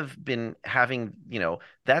 and they have been having,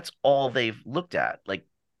 that's all they've looked at. Like,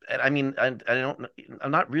 I mean, I don't,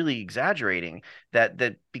 I'm not really exaggerating that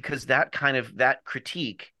because that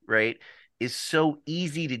critique, right, is so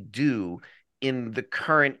easy to do in the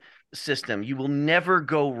current system. You will never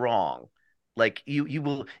go wrong. Like you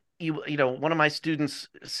will one of my students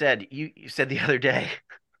said, you said the other day,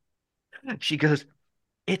 she goes,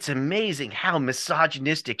 it's amazing how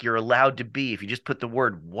misogynistic you're allowed to be if you just put the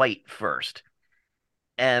word white first.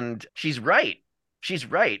 And she's right. She's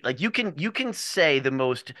right. Like you can say the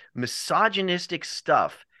most misogynistic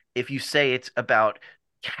stuff if you say it's about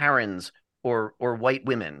Karens or white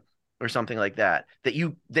women or something like that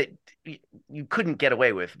you couldn't get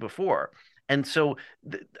away with before. And so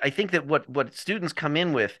I think that what students come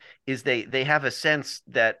in with is they have a sense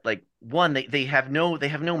that, like, one, they have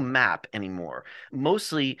no map anymore.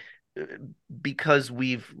 Mostly uh, because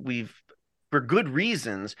we've for good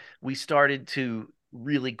reasons, we started to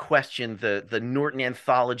really question the Norton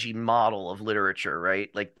anthology model of literature, right?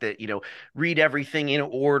 Like, read everything in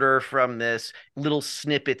order from this, little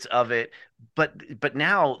snippets of it. But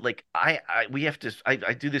now, like, I we have to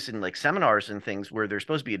I do this in, like, seminars and things where they're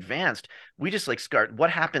supposed to be advanced. We just, like, start what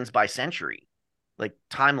happens by century, like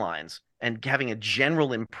timelines, and having a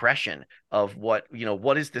general impression of what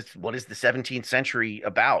is the 17th century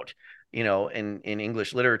about, in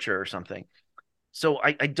English literature or something. So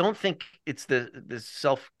I don't think it's the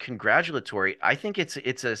self-congratulatory. I think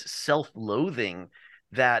it's a self-loathing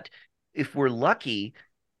that, if we're lucky,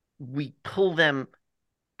 we pull them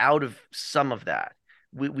out of some of that.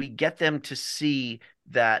 We get them to see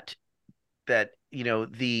that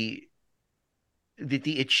the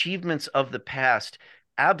achievements of the past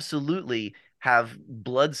absolutely have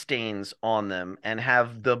bloodstains on them and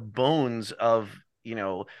have the bones of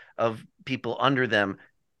people under them,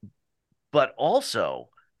 but also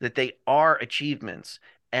that they are achievements,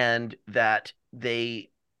 and that they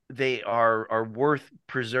are worth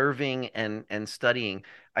preserving and studying.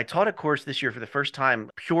 I taught a course this year for the first time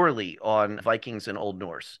purely on Vikings and Old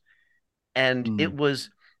Norse, and Mm.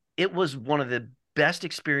 it was one of the best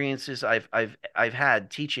experiences I've had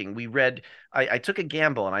teaching. I took a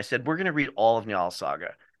gamble and I said, we're going to read all of Njal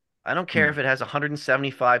Saga. I don't care Mm. if it has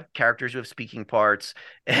 175 characters who have speaking parts,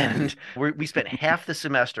 and we spent half the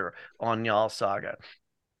semester on Njal Saga,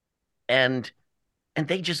 and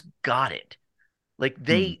they just got it. Like,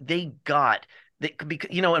 Mm. they got because,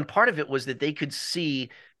 and part of it was that they could see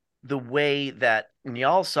the way that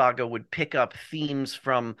Njal Saga would pick up themes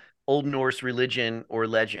from Old Norse religion or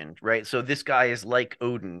legend, right? So this guy is like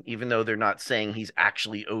Odin, even though they're not saying he's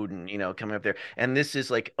actually Odin, coming up there. And this is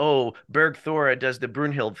like, oh, Bergthora does the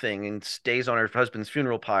Brunhild thing and stays on her husband's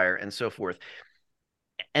funeral pyre and so forth.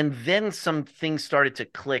 And then some things started to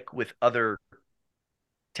click with other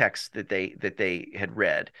texts that they had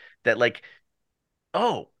read, that, like,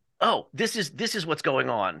 oh, this is what's going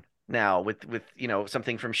on now with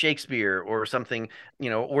something from Shakespeare or something,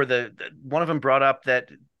 or one of them brought up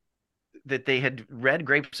that they had read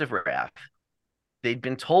Grapes of Wrath, they'd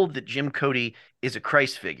been told that Jim Cody is a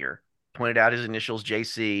Christ figure, pointed out his initials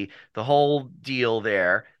JC, the whole deal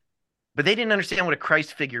there. But they didn't understand what a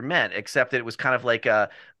Christ figure meant, except that it was kind of like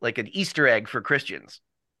an Easter egg for Christians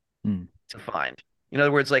Hmm. to find. In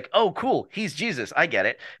other words, like, oh, cool, he's Jesus. I get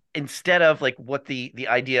it. Instead of like what the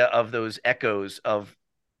idea of those echoes of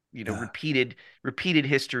Yeah. repeated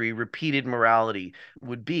history, repeated morality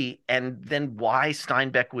would be, and then why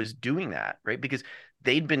Steinbeck was doing that, right? Because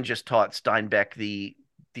they'd been just taught Steinbeck the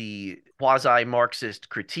quasi Marxist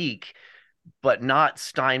critique, but not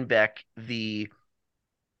Steinbeck the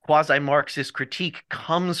quasi Marxist critique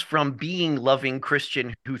comes from being loving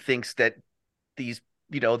Christian who thinks that these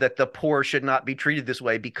that the poor should not be treated this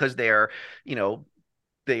way because you know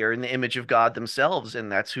they are in the image of God themselves,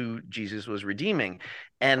 and that's who Jesus was redeeming.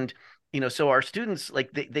 And so our students,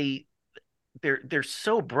 like, they're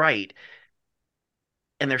so bright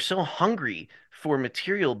and they're so hungry for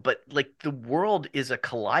material, but like the world is a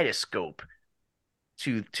kaleidoscope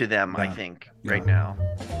to them, I Yeah. think, Yeah. right now.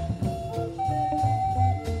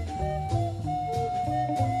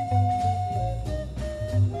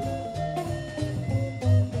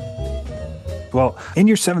 Well, in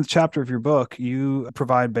your seventh chapter of your book, you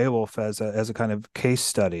provide Beowulf as a kind of case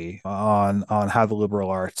study on how the liberal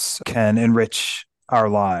arts can enrich our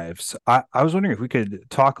lives. I was wondering if we could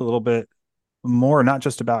talk a little bit more, not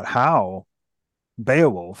just about how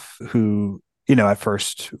Beowulf, who, at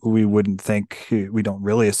first we wouldn't think, we don't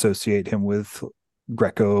really associate him with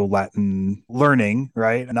Greco-Latin learning,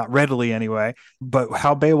 right? Not readily anyway, but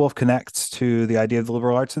how Beowulf connects to the idea of the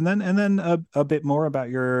liberal arts, and then a bit more about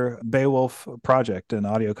your Beowulf project and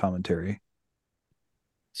audio commentary.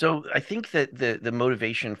 So I think that the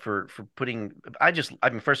motivation for putting I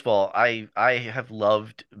mean, first of all, I have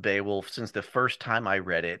loved Beowulf since the first time I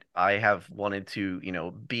read it. I have wanted to,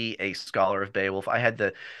 be a scholar of Beowulf. I had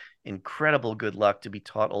the incredible good luck to be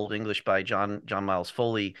taught Old English by John Miles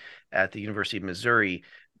Foley at the University of Missouri,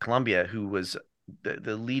 Columbia, who was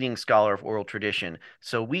the leading scholar of oral tradition.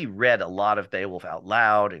 So we read a lot of Beowulf out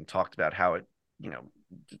loud and talked about how it, you know,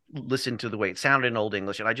 listened to the way it sounded in Old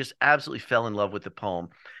English, and I just absolutely fell in love with the poem.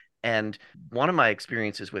 And one of my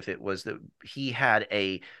experiences with it was that he had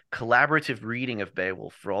a collaborative reading of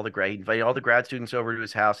Beowulf for all the grad. He invited all the grad students over to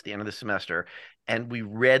his house at the end of the semester, and we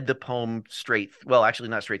read the poem straight. Well, actually,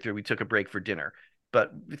 not straight through. We took a break for dinner,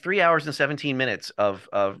 but 3 hours and 17 minutes of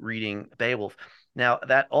reading Beowulf. Now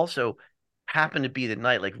that also happened to be the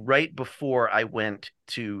night, like right before I went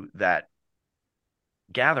to that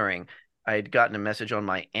gathering, I had gotten a message on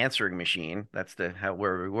my answering machine. That's the how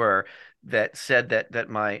where we were, that said that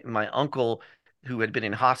my uncle, who had been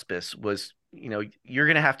in hospice, was, you're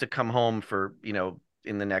gonna have to come home for,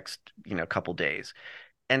 in the next, couple days.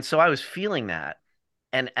 And so I was feeling that.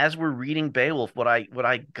 And as we're reading Beowulf, what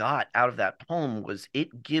I got out of that poem was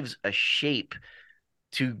it gives a shape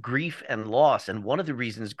to grief and loss. And one of the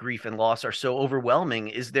reasons grief and loss are so overwhelming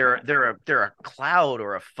is they're a cloud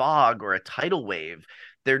or a fog or a tidal wave.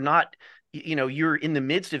 They're not, you're in the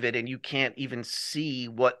midst of it and you can't even see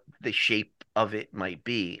what the shape of it might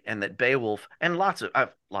be. And that Beowulf, and lots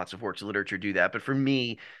of works of literature do that, but for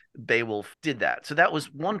me, Beowulf did that. So that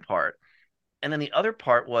was one part. And then the other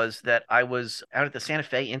part was that I was out at the Santa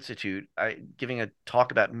Fe Institute, giving a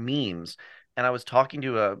talk about memes, and I was talking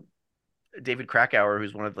to a David Krakauer,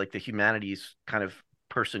 who's one of like the humanities kind of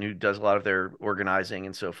person who does a lot of their organizing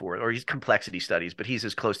and so forth, or he's complexity studies, but he's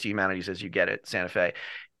as close to humanities as you get at Santa Fe.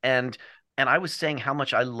 And I was saying how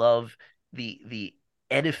much I love the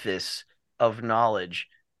edifice of knowledge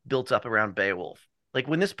built up around Beowulf. Like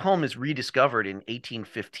when this poem is rediscovered in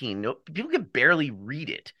 1815, people can barely read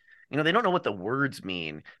it. They don't know what the words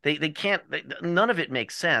mean. They can't. None of it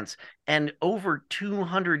makes sense. And over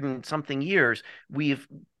 200 and something years, we've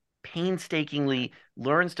painstakingly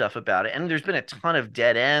learn stuff about it. And there's been a ton of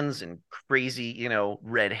dead ends and crazy,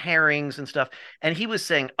 red herrings and stuff. And he was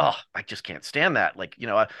saying, "Oh, I just can't stand that." Like,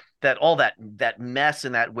 that all that mess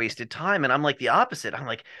and that wasted time. And I'm like the opposite. I'm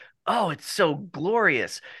like, "Oh, it's so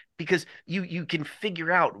glorious because you can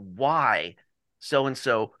figure out why so and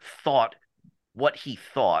so thought what he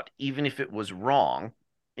thought, even if it was wrong.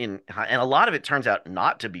 And a lot of it turns out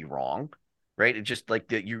not to be wrong, right? It's just like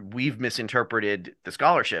that we've misinterpreted the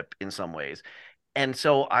scholarship in some ways. And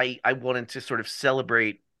so I wanted to sort of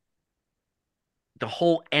celebrate the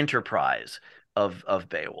whole enterprise of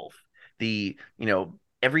Beowulf.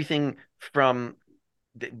 Everything from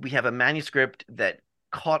we have a manuscript that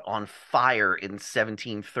caught on fire in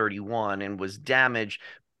 1731 and was damaged,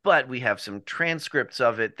 but we have some transcripts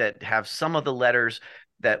of it that have some of the letters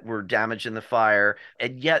that were damaged in the fire,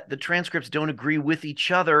 and yet the transcripts don't agree with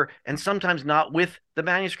each other, and sometimes not with the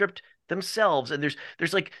manuscript themselves. And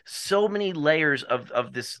there's like so many layers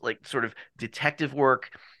of this like sort of detective work,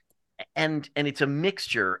 and it's a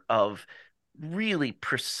mixture of really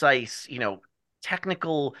precise,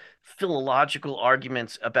 technical philological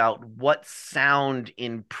arguments about what sound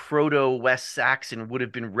in Proto-West Saxon would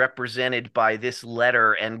have been represented by this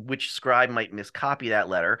letter and which scribe might miscopy that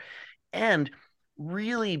letter, and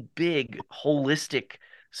really big holistic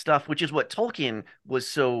stuff, which is what Tolkien was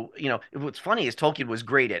so, what's funny is Tolkien was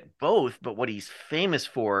great at both, but what he's famous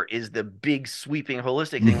for is the big sweeping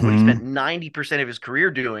holistic thing. What he Hmm. spent 90% of his career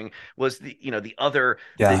doing was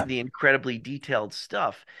Yeah. the incredibly detailed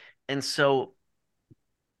stuff. And so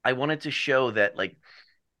I wanted to show that like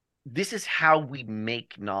this is how we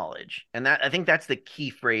make knowledge. And that I think that's the key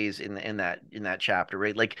phrase in that chapter,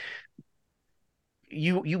 right? Like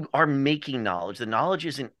you are making knowledge. The knowledge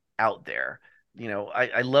isn't out there.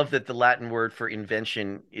 I love that the Latin word for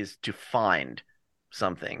invention is to find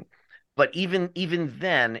something. But even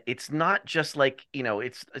then, it's not just like,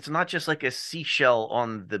 it's not just like a seashell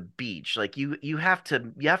on the beach. Like you have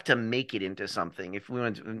to make it into something. If we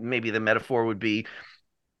want to, maybe the metaphor would be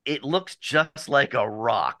it looks just like a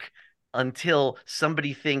rock until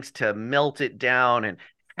somebody thinks to melt it down and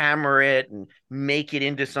hammer it and make it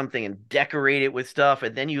into something and decorate it with stuff.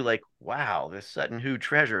 And then you like, wow, this Sutton Hoo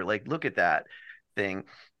treasure. Like, look at that thing.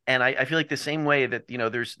 And I feel like the same way that,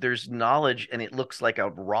 there's knowledge and it looks like a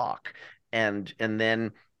rock. And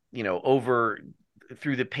then, over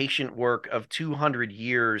through the patient work of 200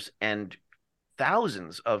 years and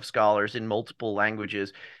thousands of scholars in multiple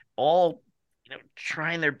languages, all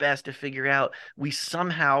trying their best to figure out, we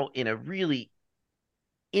somehow, in a really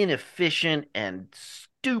inefficient and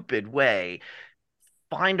stupid way,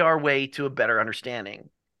 find our way to a better understanding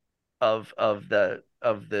of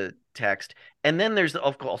the text. And then there's the,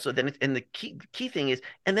 of course, also then and the key thing is,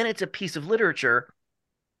 and then it's a piece of literature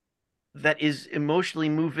that is emotionally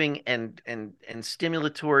moving and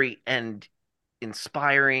stimulatory and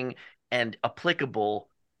inspiring and applicable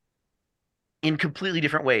in completely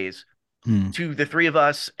different ways Hmm. to the three of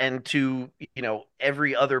us and to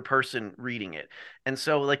every other person reading it. And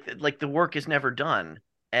so like the work is never done,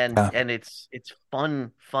 and Yeah. and it's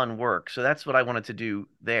fun work. So that's what I wanted to do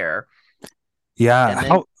there. Yeah. And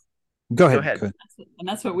then How? Go go ahead. ahead. Go ahead. And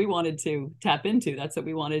that's what we wanted to tap into. That's what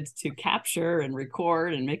we wanted to capture and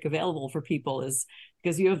record and make available for people, is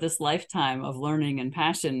because you have this lifetime of learning and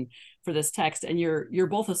passion for this text, and you're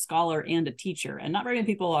both a scholar and a teacher, and not very many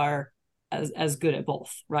people are as good at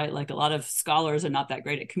both, right? Like a lot of scholars are not that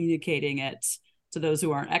great at communicating it to those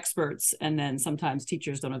who aren't experts, and then sometimes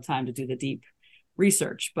teachers don't have time to do the deep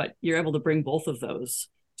research, but you're able to bring both of those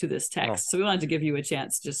to this Oh, text. So we wanted to give you a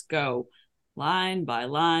chance to just go line by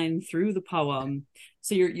line through the poem.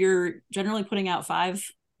 So you're generally putting out 5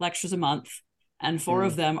 lectures a month, and 4 mm,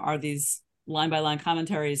 of them are these line by line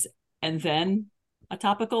commentaries, and then a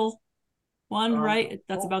topical one, right?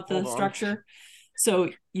 That's about the hold on. structure.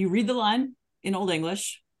 So you read the line in Old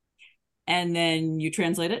English, and then you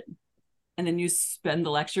translate it, and then you spend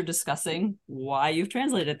the lecture discussing why you've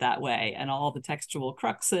translated it that way and all the textual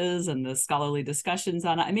cruxes and the scholarly discussions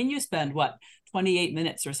on it. I mean, you spend what, 28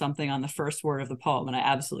 minutes or something on the first word of the poem, and I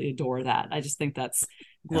absolutely adore that. I just think that's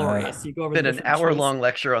glorious. You go over the Been an different hour choices, long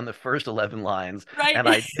lecture on the first 11 lines, right? and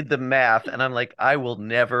I did the math, and I'm like, I will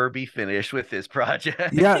never be finished with this Yeah.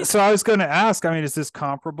 project. So I was going to ask, I mean, is this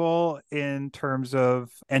comparable in terms of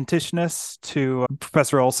entishness to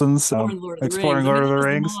Professor Olson's Exploring Lord of the Exploring Rings. I Lord mean, of that the was the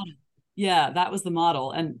Rings? model. Yeah, that was the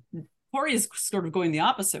model. And Corey is sort of going the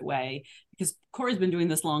opposite way, because Corey's been doing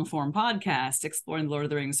this long form podcast, Exploring the Lord of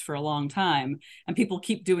the Rings, for a long time. And people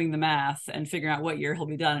keep doing the math and figuring out what year he'll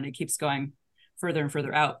be done. And it keeps going further and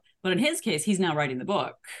further out. But in his case, he's now writing the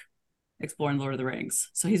book, Exploring Lord of the Rings.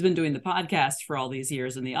 So he's been doing the podcast for all these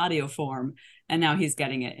years in the audio form. And now he's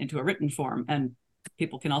getting it into a written form. And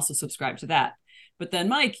people can also subscribe to that. But then,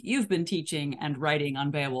 Mike, you've been teaching and writing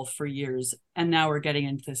on Beowulf for years, and now we're getting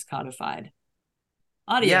into this codified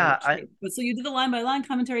audio, Yeah, which is great. But so you do the line by line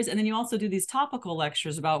commentaries, and then you also do these topical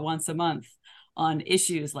lectures about once a month on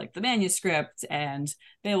issues like the manuscript and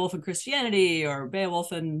Beowulf and Christianity, or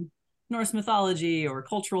Beowulf and Norse mythology, or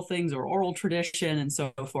cultural things, or oral tradition, and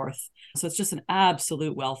so forth. So it's just an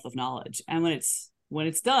absolute wealth of knowledge. And when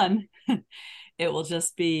it's done, it will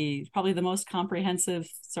just be probably the most comprehensive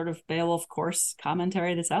sort of Beowulf course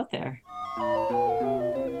commentary that's out there.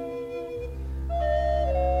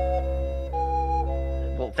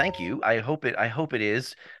 well, thank you. I hope it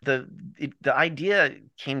is. The idea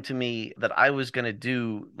came to me that I was going to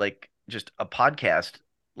do like just a podcast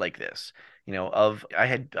like this. Of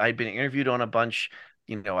I'd been interviewed on a bunch.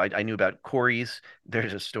 I knew about Corey's.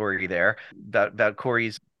 There's a story there about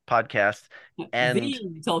Corey's podcasts. And The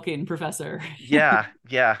Tolkien professor. yeah,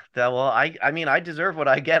 yeah. Well, I mean, I deserve what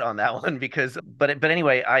I get on that one because, but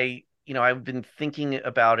anyway, I've been thinking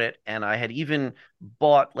about it, and I had even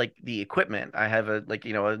bought like the equipment. I have a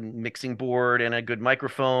mixing board and a good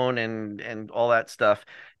microphone and all that stuff.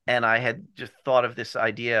 And I had just thought of this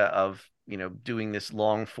idea of, doing this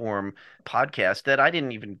long form podcast that I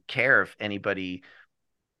didn't even care if anybody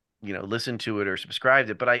listened to it or subscribed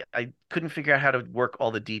it, but I couldn't figure out how to work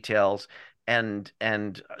all the details, and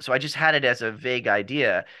so I just had it as a vague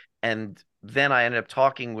idea, and then I ended up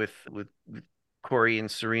talking with Corey and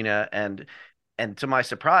Serena, and to my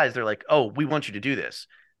surprise, they're like, "Oh, we want you to do this,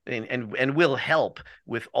 and we'll help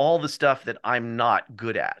with all the stuff that I'm not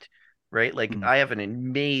good at." Right? Like Hmm. I have an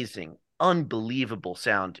amazing, unbelievable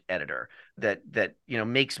sound editor that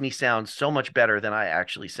makes me sound so much better than I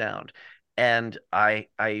actually sound. And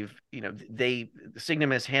I've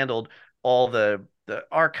Signum has handled all the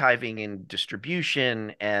archiving and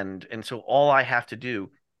distribution, and so all I have to do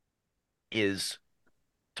is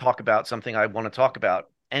talk about something I want to talk about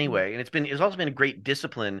anyway. And it's also been a great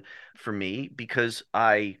discipline for me because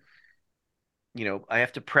I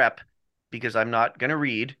have to prep because I'm not going to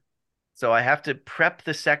read. So I have to prep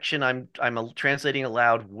the section I'm translating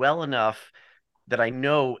aloud well enough that I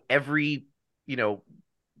know you know,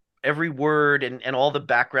 every word and all the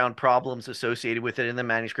background problems associated with it and the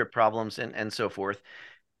manuscript problems and so forth.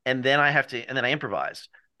 And then I improvise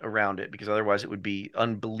around it because otherwise it would be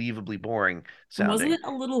unbelievably boring And wasn't sounding. it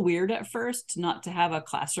a little weird at first not to have a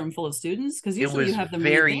classroom full of students? Because It usually you was have them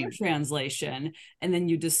read their very translation and then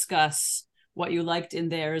you discuss what you liked in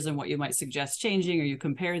theirs and what you might suggest changing, or you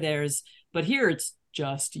compare theirs. But here it's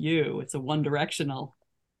just you. It's a one directional.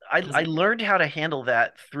 I learned how to handle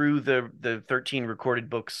that through the 13 recorded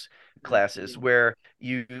books classes where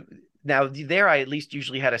you now there I at least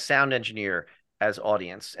usually had a sound engineer as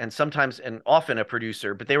audience and sometimes and often a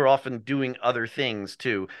producer, but they were often doing other things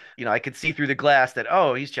too. I could see through the glass that,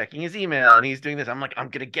 oh, he's checking his email and he's doing this. I'm like, I'm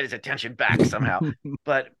gonna get his attention back somehow.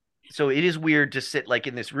 But so it is weird to sit like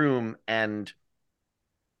in this room and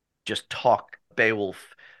just talk Beowulf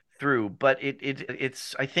through, but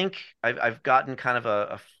it's I think I've gotten kind of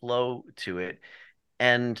a flow to it,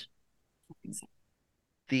 and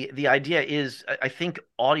the idea is I think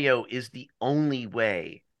audio is the only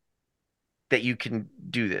way that you can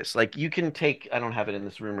do this. Like you can take I don't have it in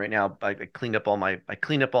this room right now. I cleaned up all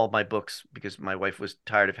my books because my wife was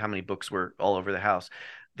tired of how many books were all over the house.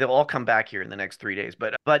 They'll all come back here in the next 3 days.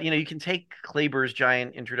 But you can take Kleber's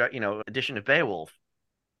giant edition of Beowulf,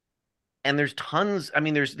 and there's tons. I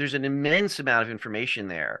mean, there's an immense amount of information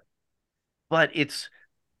there, but it's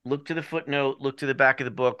look to the footnote, look to the back of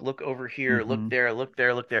the book, look over here, look Hmm. there, look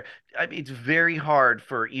there, look there. I mean, it's very hard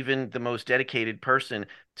for even the most dedicated person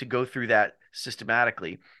to go through that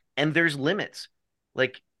systematically. And there's limits.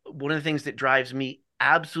 Like one of the things that drives me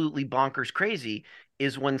absolutely bonkers crazy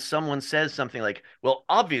is when someone says something like, well,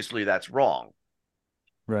 obviously that's wrong.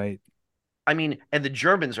 Right. I mean, and the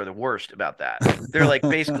Germans are the worst about that. They're like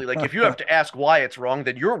basically like if you have to ask why it's wrong,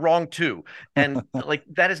 then you're wrong too. And like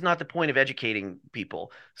that is not the point of educating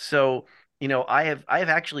people. So, I have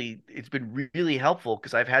actually it's been really helpful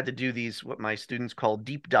because I've had to do these what my students call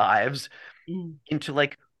deep dives Mm. into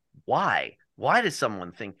like why? Why does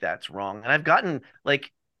someone think that's wrong? And I've gotten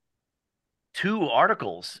like two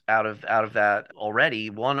articles out of that already.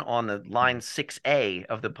 One on the line 6A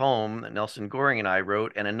of the poem that Nelson Goring and I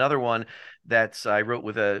wrote, and another one that's I wrote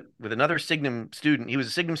with another Signum student. He was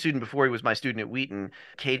a Signum student before he was my student at Wheaton,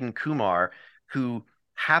 Caden Kumar, who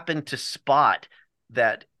happened to spot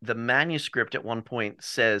that the manuscript at one point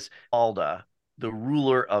says Alda, the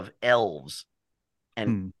ruler of elves, and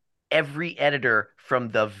Hmm. every editor from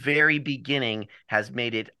the very beginning has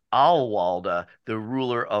made it Alwalda, the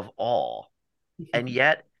ruler of all. And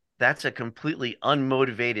yet, that's a completely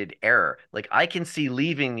unmotivated error. Like, I can see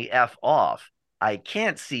leaving the F off. I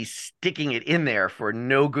can't see sticking it in there for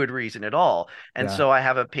no good reason at all. And Yeah. so I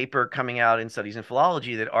have a paper coming out in Studies in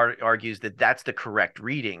Philology that argues that that's the correct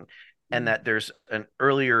reading and Mm. that there's an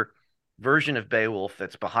earlier version of Beowulf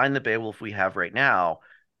that's behind the Beowulf we have right now,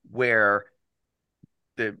 where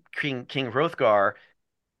the King Hrothgar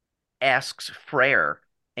asks Freyr,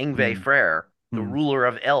 Ingve Hmm. Freyr, the Hmm. ruler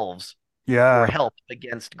of elves, for Yeah. help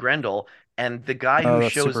against Grendel. And the guy Oh, who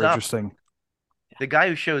that's shows super up, interesting. the guy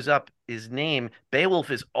who shows up, his name,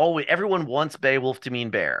 Beowulf is always, everyone wants Beowulf to mean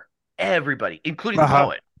bear. Everybody, including the Uh-huh.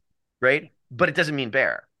 poet, right? But it doesn't mean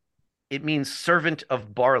bear. It means servant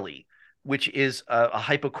of barley, which is a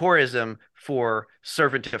hypocorism for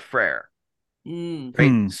servant of Freyr, Mm.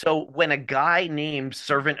 right? Hmm. So when a guy named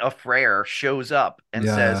Servant of Freyr shows up and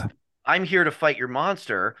says, Yeah. I'm here to fight your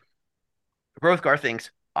monster. Hrothgar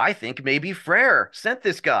thinks, I think maybe Freyr sent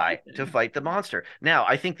this guy to fight the monster. Now,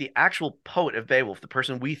 I think the actual poet of Beowulf, the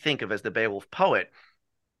person we think of as the Beowulf poet,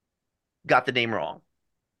 got the name wrong.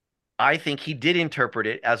 I think he did interpret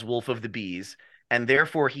it as Wolf of the Bees, and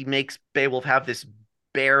therefore he makes Beowulf have this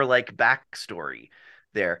bear-like backstory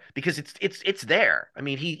there because it's there. I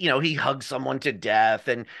mean, he hugs someone to death,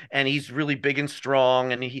 and he's really big and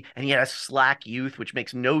strong, and he had a slack youth, which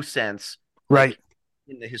makes no sense, Right. like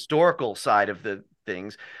in the historical side of the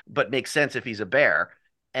things, but makes sense if he's a bear.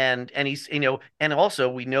 And he's and also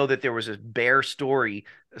we know that there was a bear story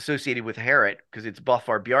associated with Herod because it's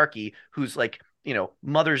Buffar Bjarki, who's like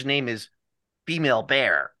mother's name is female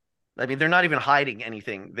bear. I mean, they're not even hiding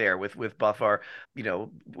anything there with Buffar,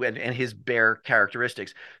 and his bear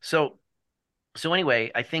characteristics. So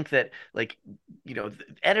anyway, I think that like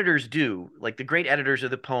editors do like the great editors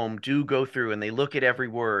of the poem do go through and they look at every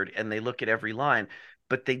word and they look at every line,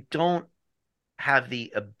 but they don't have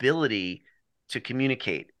the ability to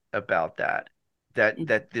communicate about that. That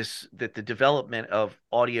the development of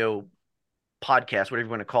audio podcasts, whatever you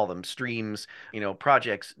want to call them, streams,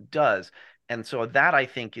 projects does. And so that I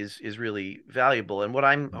think is really valuable. And what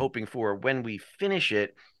I'm hoping for when we finish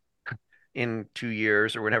it in 2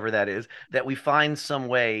 years or whatever that is, that we find some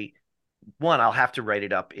way. One, I'll have to write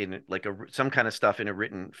it up in like some kind of stuff in a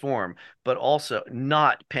written form, but also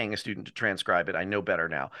not paying a student to transcribe it. I know better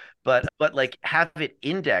now, but like have it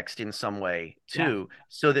indexed in some way Yeah, too,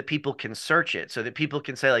 so that people can search it, so that people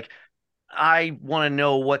can say like, I want to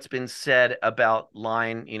know what's been said about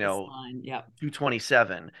line, this line. Yeah.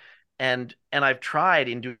 227. And I've tried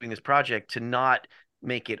in doing this project to not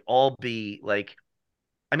make it all be like,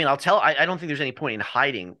 I mean, I don't think there's any point in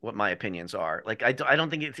hiding what my opinions are. Like, I don't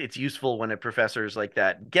think it's useful when a professor's like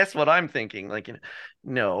that. Guess what I'm thinking? Like,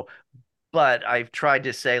 no. But I've tried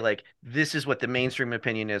to say, like, this is what the mainstream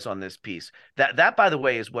opinion is on this piece. That, by the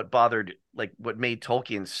way, is what made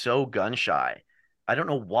Tolkien so gun shy. I don't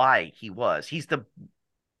know why he was. He's the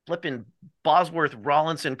flippin' Bosworth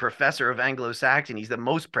Rawlinson Professor of Anglo-Saxon. He's the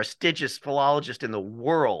most prestigious philologist in the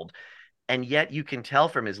world. And yet you can tell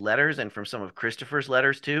from his letters and from some of Christopher's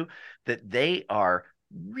letters too, that they are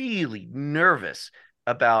really nervous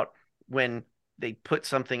about when they put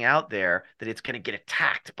something out there that it's going to get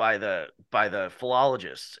attacked by the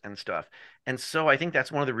philologists and stuff. And so I think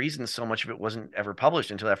that's one of the reasons so much of it wasn't ever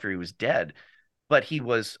published until after he was dead. But he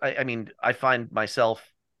was, I mean, I find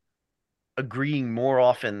myself agreeing more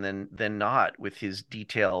often than not with his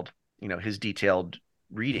detailed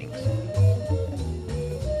readings.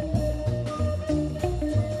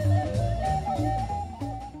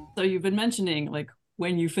 So you've been mentioning like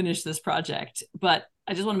when you finish this project, but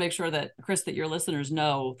I just want to make sure that, Chris, that your listeners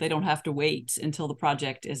know they don't have to wait until the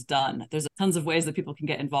project is done. There's tons of ways that people can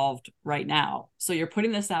get involved right now. So you're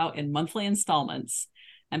putting this out in monthly installments,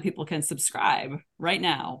 and people can subscribe right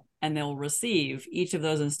now, and they'll receive each of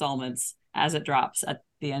those installments as it drops at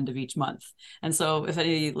the end of each month. And so if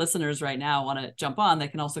any listeners right now want to jump on, they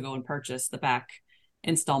can also go and purchase the back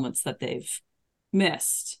installments that they've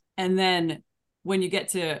missed. And then when you get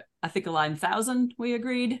to, I think, a line 1,000, we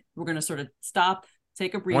agreed, we're going to sort of stop,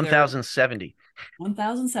 take a breather. 1070.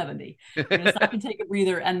 1070. We're going to stop and take a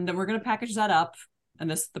breather, and then we're going to package that up. And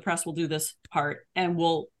the press will do this part, and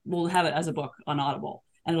we'll have it as a book on Audible,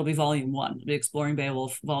 and it'll be volume 1. It'll be Exploring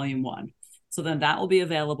Beowulf, volume 1. So then that will be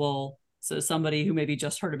available. So somebody who maybe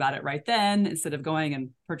just heard about it right then, instead of going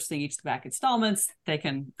and purchasing each of the back installments, they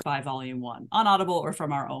can buy volume 1 on Audible or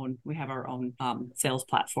from our own. We have our own sales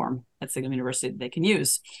platform at Signum University that they can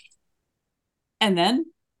use. And then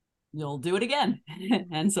you'll do it again.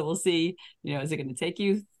 And so we'll see, is it going to take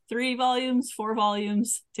you 3 volumes, 4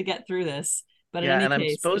 volumes to get through this? But in any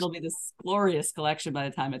case, it'll be this glorious collection by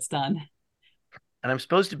the time it's done. And I'm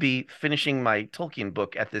supposed to be finishing my Tolkien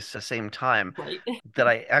book at this same time, Right. that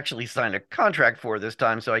I actually signed a contract for this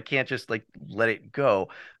time, so I can't just like let it go.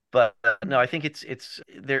 But no, I think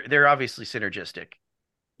they're obviously synergistic.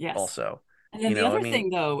 Yes. Also, and then the other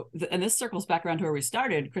thing, though, and this circles back around to where we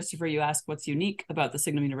started, Christopher, you asked what's unique about the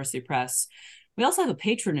Signum University Press. We also have a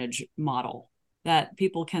patronage model that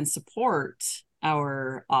people can support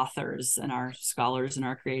our authors and our scholars and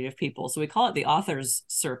our creative people. So we call it the Authors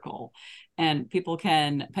Circle. And people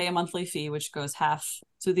can pay a monthly fee, which goes half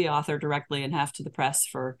to the author directly and half to the press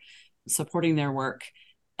for supporting their work.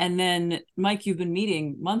 And then, Mike, you've been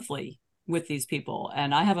meeting monthly with these people,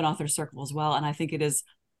 and I have an author circle as well. And I think it is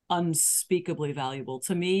unspeakably valuable.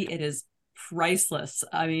 To me, it is priceless.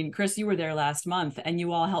 I mean, Chris, you were there last month, and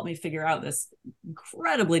you all helped me figure out this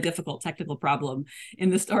incredibly difficult technical problem in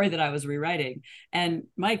the story that I was rewriting. And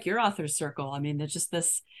Mike, your author's circle, I mean, there's just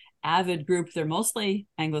this avid group. They're mostly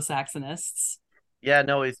Anglo-Saxonists, Yeah,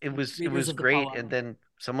 no, it readers was of the great. And poem. then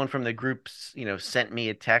someone from the groups, sent me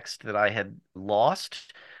a text that I had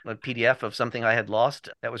lost, a PDF of something I had lost.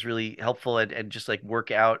 That was really helpful, and just like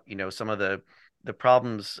work out, some of the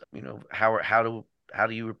problems, how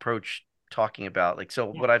do you approach talking about, like,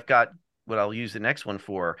 so Yeah. what I'll use the next one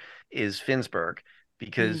for is Finnsburg,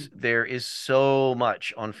 because Mm. there is so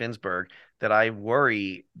much on Finnsburg that I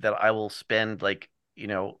worry that I will spend like,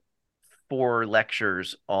 4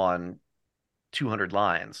 lectures on 200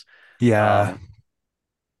 lines. Yeah. Um,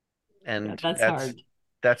 Yeah, and that's hard.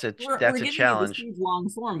 We're that's a giving you this challenge. huge long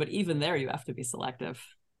form, but even there you have to be selective.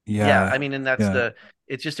 Yeah, I Yeah. mean, and Yeah.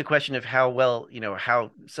 it's just a question of how well,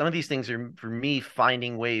 how some of these things are for me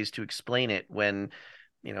finding ways to explain it when,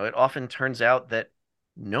 it often turns out that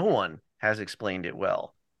no one has explained it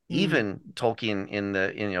well. Mm. Even Tolkien in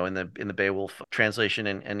the Beowulf translation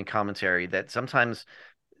and commentary, that sometimes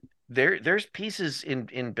there's pieces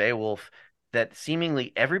in Beowulf that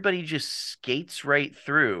seemingly everybody just skates right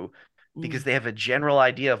through because Mm. they have a general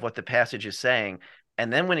idea of what the passage is saying.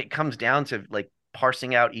 And then when it comes down to like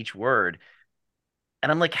parsing out each word,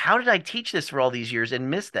 and I'm like, how did I teach this for all these years and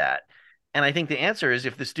miss that? And I think the answer is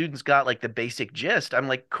if the students got like the basic gist, I'm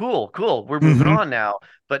like, cool, cool, we're moving Hmm. on now.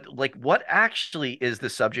 But like, what actually is the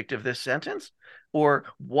subject of this sentence? Or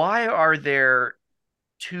why are there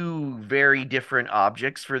two very different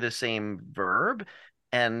objects for the same verb?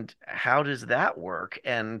 And how does that work?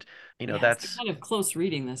 And Yeah, it's the that's kind of close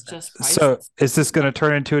reading that's just So priceless. is this going to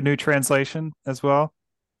turn into a new translation as well?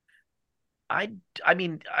 I I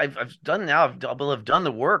mean I've done now I will have done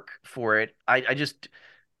the work for it. I just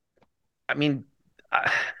I mean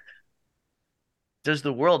I, does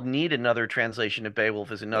the world need another translation of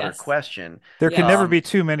Beowulf is another Yes. question. There can Yes. never Um, be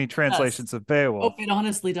too many It does. translations of Oh, Beowulf. it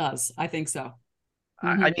honestly does. I think so.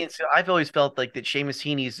 Hmm. I mean, so I've always felt like that Seamus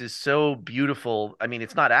Heaney's is so beautiful. I mean,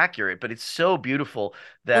 it's not accurate, but it's so beautiful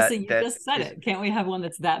Well, so that you just said is it. Can't we have one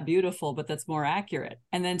that's that beautiful, but that's more accurate?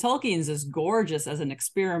 And then Tolkien's is gorgeous as an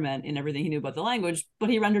experiment in everything he knew about the language, but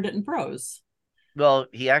he rendered it in prose. well,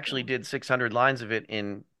 he actually did 600 lines of it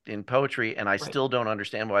in poetry, and I Right. still don't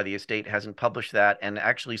understand why the estate hasn't published that. And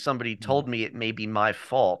actually, somebody told me it may be my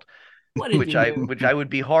fault, What did you do? which I would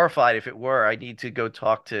be horrified if it were. I need to go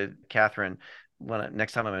talk to Catherine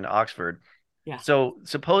next time I'm in Oxford. Yeah. So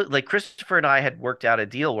suppose like Christopher and I had worked out a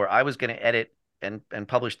deal where I was going to edit and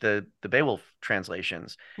publish the Beowulf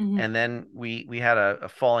translations, Hmm. and then we had a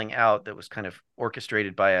falling out that was kind of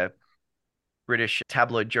orchestrated by a British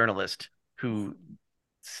tabloid journalist who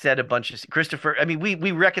said a bunch of Christopher. I mean,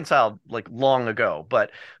 we reconciled like long ago,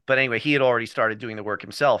 but anyway, he had already started doing the work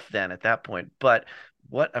himself then at that point. But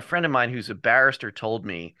what a friend of mine who's a barrister told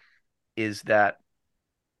me is that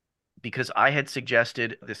because I had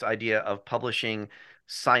suggested this idea of publishing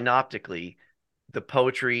synoptically the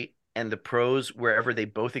poetry and the prose wherever they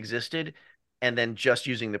both existed, and then just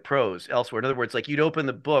using the prose elsewhere. In other words, like you'd open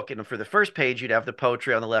the book, and for the first page, you'd have the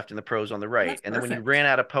poetry on the left and the prose on the Well, right. that's And then when you perfect. ran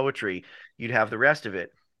out of poetry, you'd have the rest of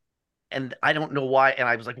it. And I don't know why. And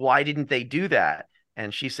I was like, why didn't they do that?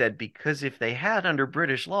 And she said, because if they had under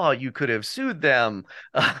British law, you could have sued them.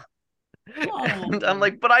 And I'm Oh,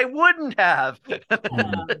 like, but I wouldn't have.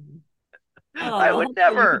 um, oh, I well, would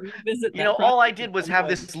hopefully you can never. revisit that All I project at did was some have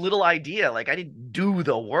point. this little idea. Like I didn't do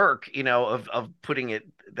the work, of putting it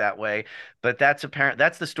that way. But that's apparent.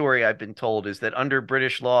 That's the story I've been told is that under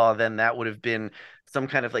British law, then that would have been some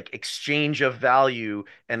kind of like exchange of value,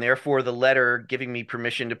 and therefore the letter giving me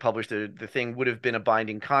permission to publish the thing would have been a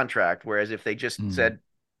binding contract. Whereas if they just Mm. said,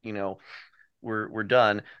 we're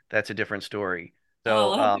done, that's a different story. Oh,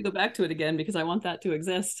 So I'll have to go back to it again because I want that to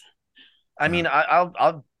exist. I Yeah. mean,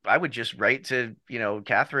 I would just write to,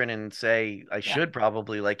 Catherine and say I Yeah. should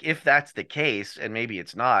probably like if that's the case, and maybe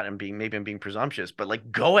it's not, maybe I'm being presumptuous, but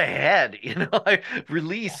like go ahead, Yeah.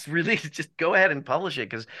 release, just go ahead and publish it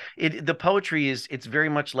because the poetry it's very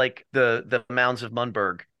much like the Mounds of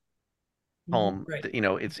Munberg Mhm. poem. Right.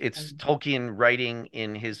 It's Um, Tolkien writing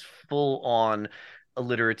in his full on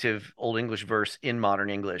alliterative Old English verse in modern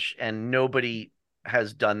English, and nobody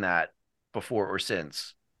has done that before or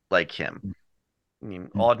since like him. I mean,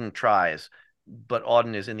 Mm. Auden tries, but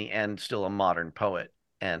Auden is in the end still a modern poet.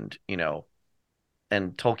 And,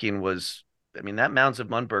 and Tolkien was, I mean, that Mounds of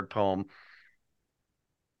Munberg poem,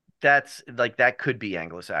 that's like, that could be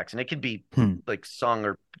Anglo-Saxon. It could be Hmm. like sung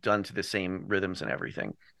or done to the same rhythms and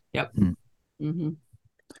everything. yep. Hmm. Hmm.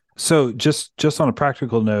 So just on a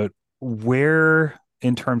practical note, where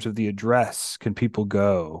in terms of the address can people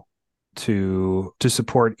go to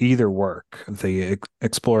support either work, the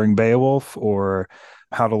exploring Beowulf or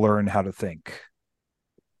how to learn how to think?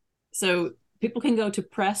 So People can go to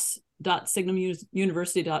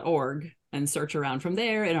press.signumuniversity.org and search around from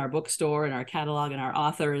there in our bookstore, in our catalog, and our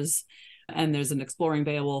authors. And there's an Exploring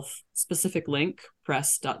Beowulf specific link,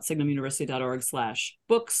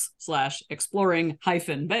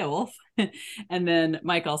 press.signumuniversity.org/books/exploring-Beowulf. And then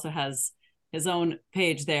Mike also has his own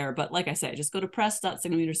page there. But like I say, just go to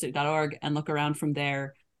press.signumuniversity.org and look around from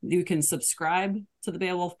there. You can subscribe to the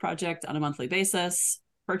Beowulf Project on a monthly basis,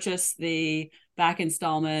 purchase the back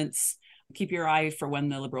installments, keep your eye for when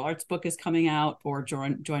the liberal arts book is coming out, or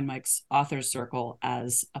join Mike's authors circle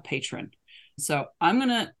as a patron. So I'm going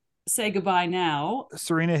to say goodbye now.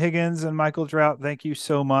 Serena Higgins and Michael Drout, thank you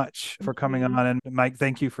so much for coming on. And Mike,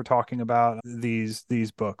 thank you for talking about these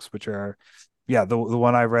books, which are, the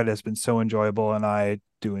one I read has been so enjoyable, and I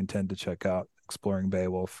do intend to check out Exploring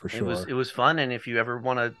Beowulf for sure. It was fun, and if you ever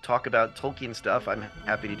want to talk about Tolkien stuff, I'm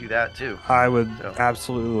happy to do that too. I would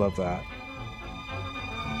absolutely love that.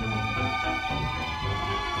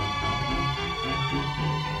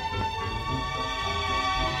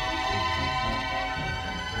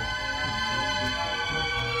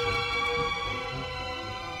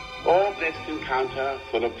 All blessed encounter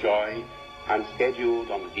full of joy,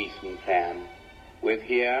 unscheduled on the decent plan, with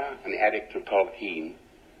here an addict to Tolkien,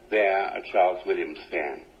 there a Charles Williams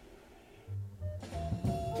fan.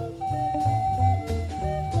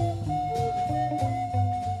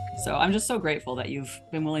 So I'm just so grateful that you've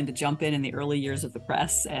been willing to jump in the early years of the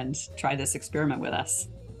press and try this experiment with us.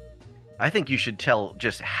 I think you should tell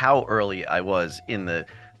just how early I was in the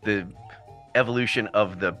evolution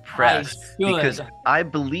of the press, because I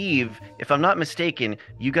believe, if I'm not mistaken,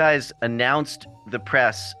 you guys announced the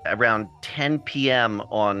press around 10 p.m.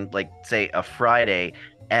 on, like, say, a Friday,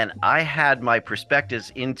 and I had my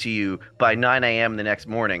prospectus into you by 9 a.m. the next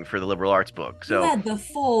morning for the liberal arts book. So you had the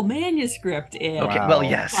full manuscript in. Okay, well,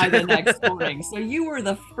 yes. By the next morning. So you were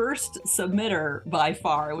the first submitter by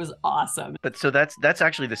far. It was awesome. But so that's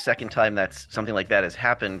actually the second time that's something like that has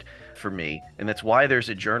happened for me, and that's why there's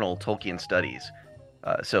a journal, Tolkien Studies.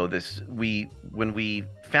 When we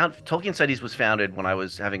found Tolkien Studies was founded when I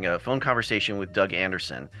was having a phone conversation with Doug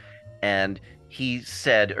Anderson, and he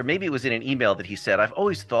said, or maybe it was in an email that he said, I've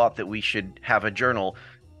always thought that we should have a journal,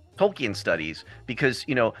 Tolkien Studies, because,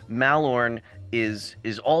 Malorn is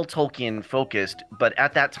all Tolkien focused, but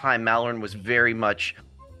at that time Malorn was very much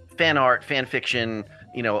fan art, fan fiction,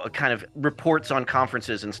 a kind of reports on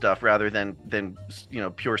conferences and stuff rather than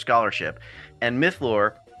pure scholarship. And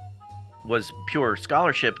Mythlore was pure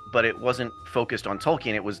scholarship, but it wasn't focused on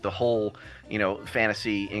Tolkien. It was the whole,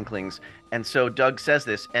 fantasy inklings. And so Doug says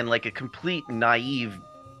this, and like a complete naive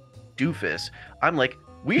doofus, I'm like,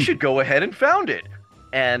 we should go ahead and found it.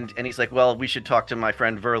 And he's like, well, we should talk to my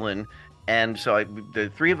friend Verlin. And so the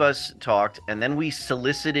three of us talked, and then we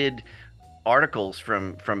solicited articles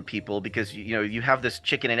from people, because you have this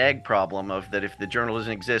chicken and egg problem of that if the journal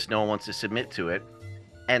doesn't exist, no one wants to submit to it.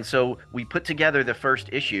 And so we put together the first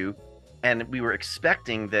issue, and we were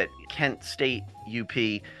expecting that Kent State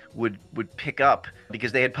UP would pick up,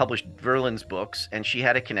 because they had published Verlin's books and she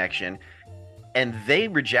had a connection, and they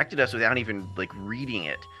rejected us without even reading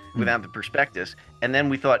it, without the prospectus. And then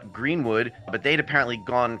we thought Greenwood, but they'd apparently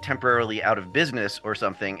gone temporarily out of business or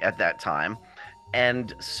something at that time.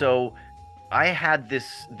 And so I had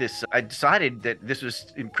I decided that this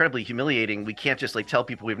was incredibly humiliating. We can't just tell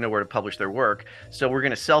people we have nowhere to publish their work, so we're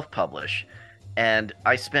going to self-publish. And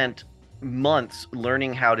I spent months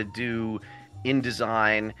learning how to do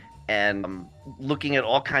InDesign and looking at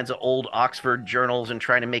all kinds of old Oxford journals and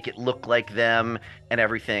trying to make it look like them and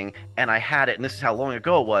everything. And I had it, and this is how long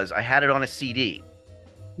ago it was, I had it on a CD.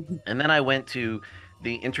 And then I went to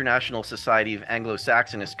the International Society of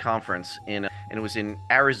Anglo-Saxonists conference and it was in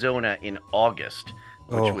Arizona in August,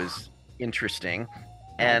 which was interesting.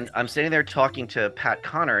 And I'm sitting there talking to Pat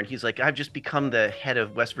Connor, and he's like, I've just become the head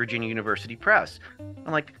of West Virginia University Press.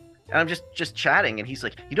 I'm like, and I'm just chatting, and he's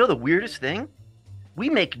like, the weirdest thing? We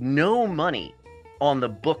make no money on the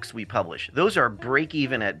books we publish. Those are break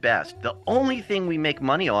even at best. The only thing we make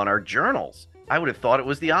money on are journals. I would have thought it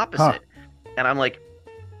was the opposite. And I'm like,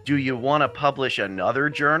 do you want to publish another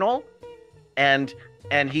journal? And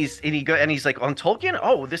he's like, on Tolkien?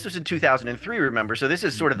 Oh, this was in 2003, remember? So this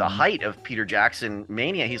is sort of the height of Peter Jackson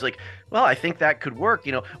mania. He's like, well, I think that could work.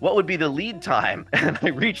 What would be the lead time? And I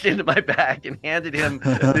reached into my bag and handed him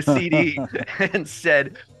the CD and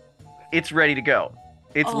said, it's ready to go.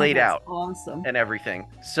 It's laid out. Awesome. And everything.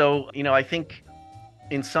 So, I think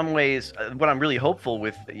in some ways, what I'm really hopeful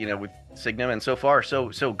with Signum, and so far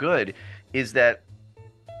so good, is that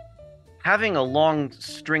having a long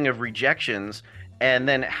string of rejections and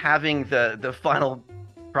then having the final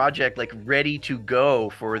project like ready to go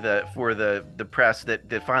for the press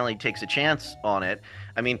that finally takes a chance on it.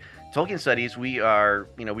 I mean, Tolkien Studies, we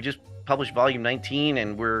just published volume 19,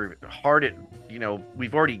 and we're hard at,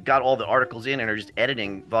 we've already got all the articles in and are just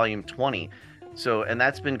editing volume 20. So, and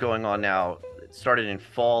that's been going on now. It started in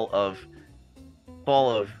fall of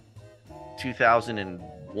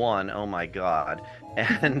 2001. Oh my God.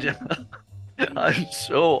 And I'm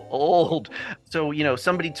so old. So,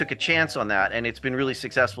 somebody took a chance on that, and it's been really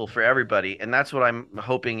successful for everybody. And that's what I'm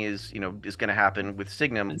hoping is going to happen with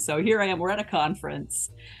Signum. And so here I am, we're at a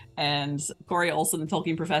conference, and Corey Olson, the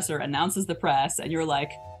Tolkien professor, announces the press, and you're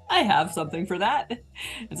like, I have something for that.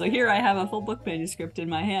 And so here I have a full book manuscript in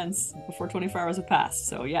my hands before 24 hours have passed.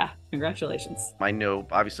 So yeah, congratulations.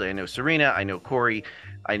 Obviously, I know Serena, I know Corey,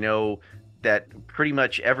 I know that pretty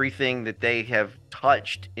much everything that they have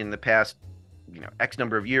touched in the past X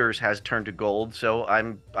number of years has turned to gold. So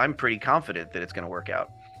I'm pretty confident that it's going to work out.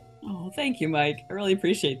 Oh, thank you, Mike. I really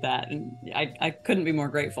appreciate that. And I couldn't be more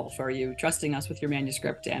grateful for you trusting us with your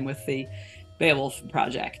manuscript and with the Beowulf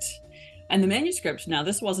project. And the manuscript, now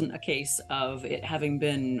this wasn't a case of it having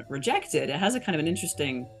been rejected. It has a kind of an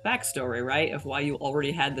interesting backstory, right? Of why you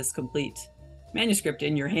already had this complete manuscript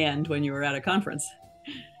in your hand when you were at a conference.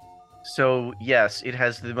 So, yes, it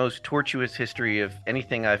has the most tortuous history of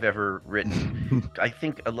anything I've ever written. I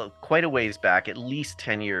think quite a ways back, at least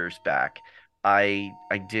 10 years back, I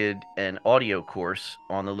did an audio course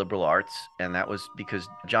on the liberal arts, and that was because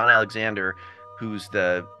John Alexander,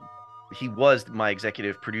 he was my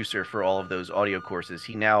executive producer for all of those audio courses.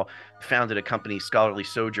 He now founded a company, Scholarly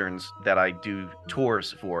Sojourns, that I do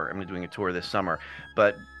tours for. I'm doing a tour this summer.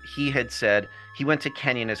 But he had said he went to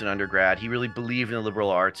Kenyon as an undergrad. He really believed in the liberal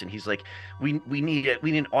arts, and he's like, we need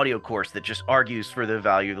an audio course that just argues for the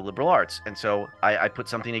value of the liberal arts. And so I put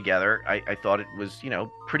something together. I thought it was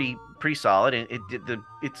pretty solid, and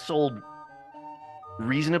it sold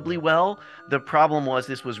reasonably well. The problem was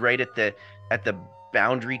this was right at the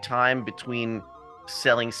boundary time between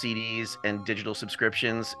selling CDs and digital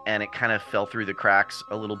subscriptions, and it kind of fell through the cracks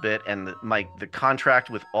a little bit. And the contract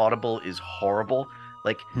with Audible is horrible.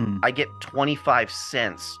 Like, I get 25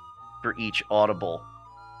 cents for each Audible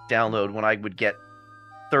download when I would get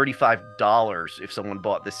 $35 if someone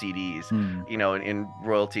bought the CDs, in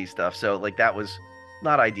royalty stuff. So like that was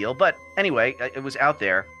not ideal. But anyway, it was out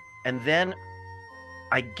there. And then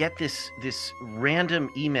I get this random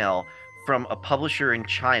email from a publisher in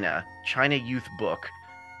China Youth Book.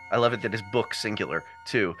 I love it that it's book singular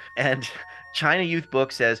too. And China Youth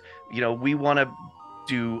Book says, we want to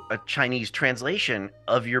do a Chinese translation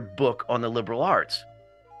of your book on the liberal arts.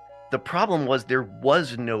 The problem was there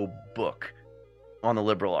was no book on the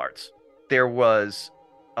liberal arts. There was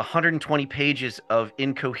 120 pages of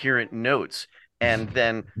incoherent notes and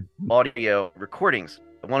then audio recordings.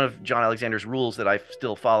 One of John Alexander's rules that I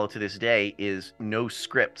still follow to this day is no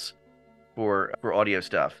scripts for audio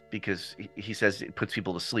stuff, because he says it puts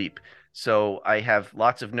people to sleep. So I have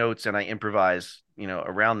lots of notes and I improvise,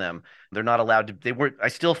 around them. They're not allowed to, I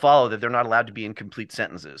still follow that they're not allowed to be in complete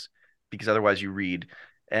sentences, because otherwise you read.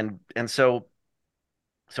 And so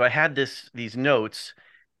I had these notes,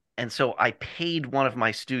 and so I paid one of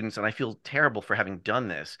my students, and I feel terrible for having done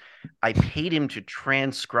this. I paid him to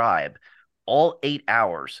transcribe all 8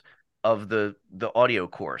 hours of the audio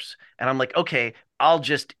course. And I'm like, okay, I'll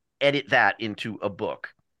just edit that into a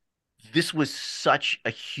book. This was such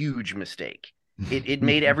a huge mistake. It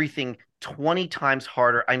made everything 20 times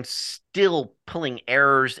harder. I'm still pulling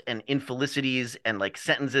errors and infelicities and like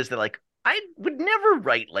sentences that like I would never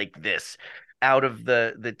write like this out of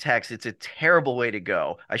the text. It's a terrible way to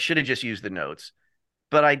go. I should have just used the notes.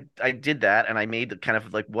 But I did that, and I made the kind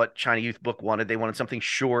of like what China Youth Book wanted. They wanted something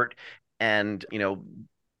short and,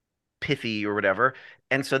 pithy or whatever.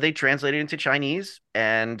 And so they translated it into Chinese,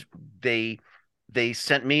 and they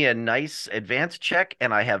sent me a nice advance check,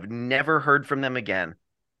 and I have never heard from them again.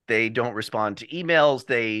 They don't respond to emails.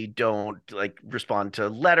 They don't respond to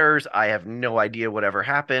letters. I have no idea whatever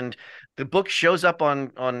happened. The book shows up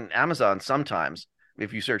on Amazon sometimes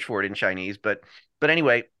if you search for it in Chinese. But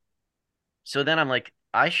anyway, so then I'm like,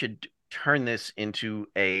 I should turn this into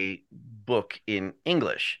a book in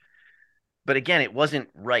English. But again, it wasn't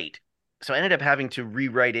right. So I ended up having to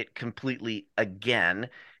rewrite it completely again.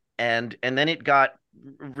 And then it got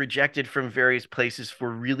rejected from various places for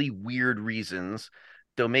really weird reasons.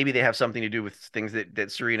 Though maybe they have something to do with things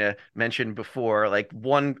that Serena mentioned before. Like,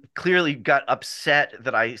 one clearly got upset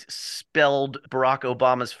that I spelled Barack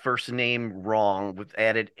Obama's first name wrong, with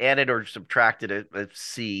added or subtracted a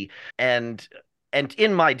C. And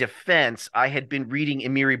in my defense, I had been reading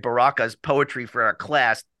Amiri Baraka's poetry for our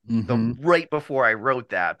class right before I wrote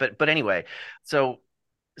that. But anyway, so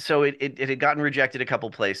it had gotten rejected a couple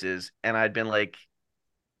places, and I'd been like,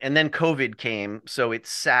 and then COVID came, so it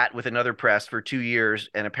sat with another press for 2 years,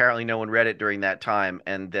 and apparently no one read it during that time,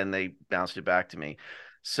 and then they bounced it back to me.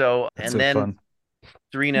 So, That's and so then fun.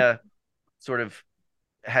 Serena sort of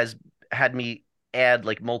has had me add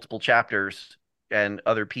like multiple chapters and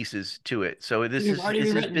other pieces to it. So You've already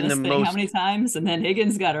this has rewritten been this the thing how most. many times? And then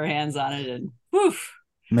Higgins got her hands on it, and woof.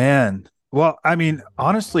 Man. Well, I mean,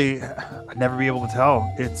 honestly, I'd never be able to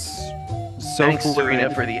tell. It's so Thanks, fluid,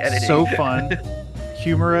 Serena, for the editing. so fun,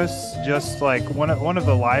 humorous, just like one of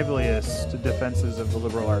the liveliest defenses of the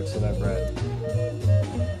liberal arts that I've read.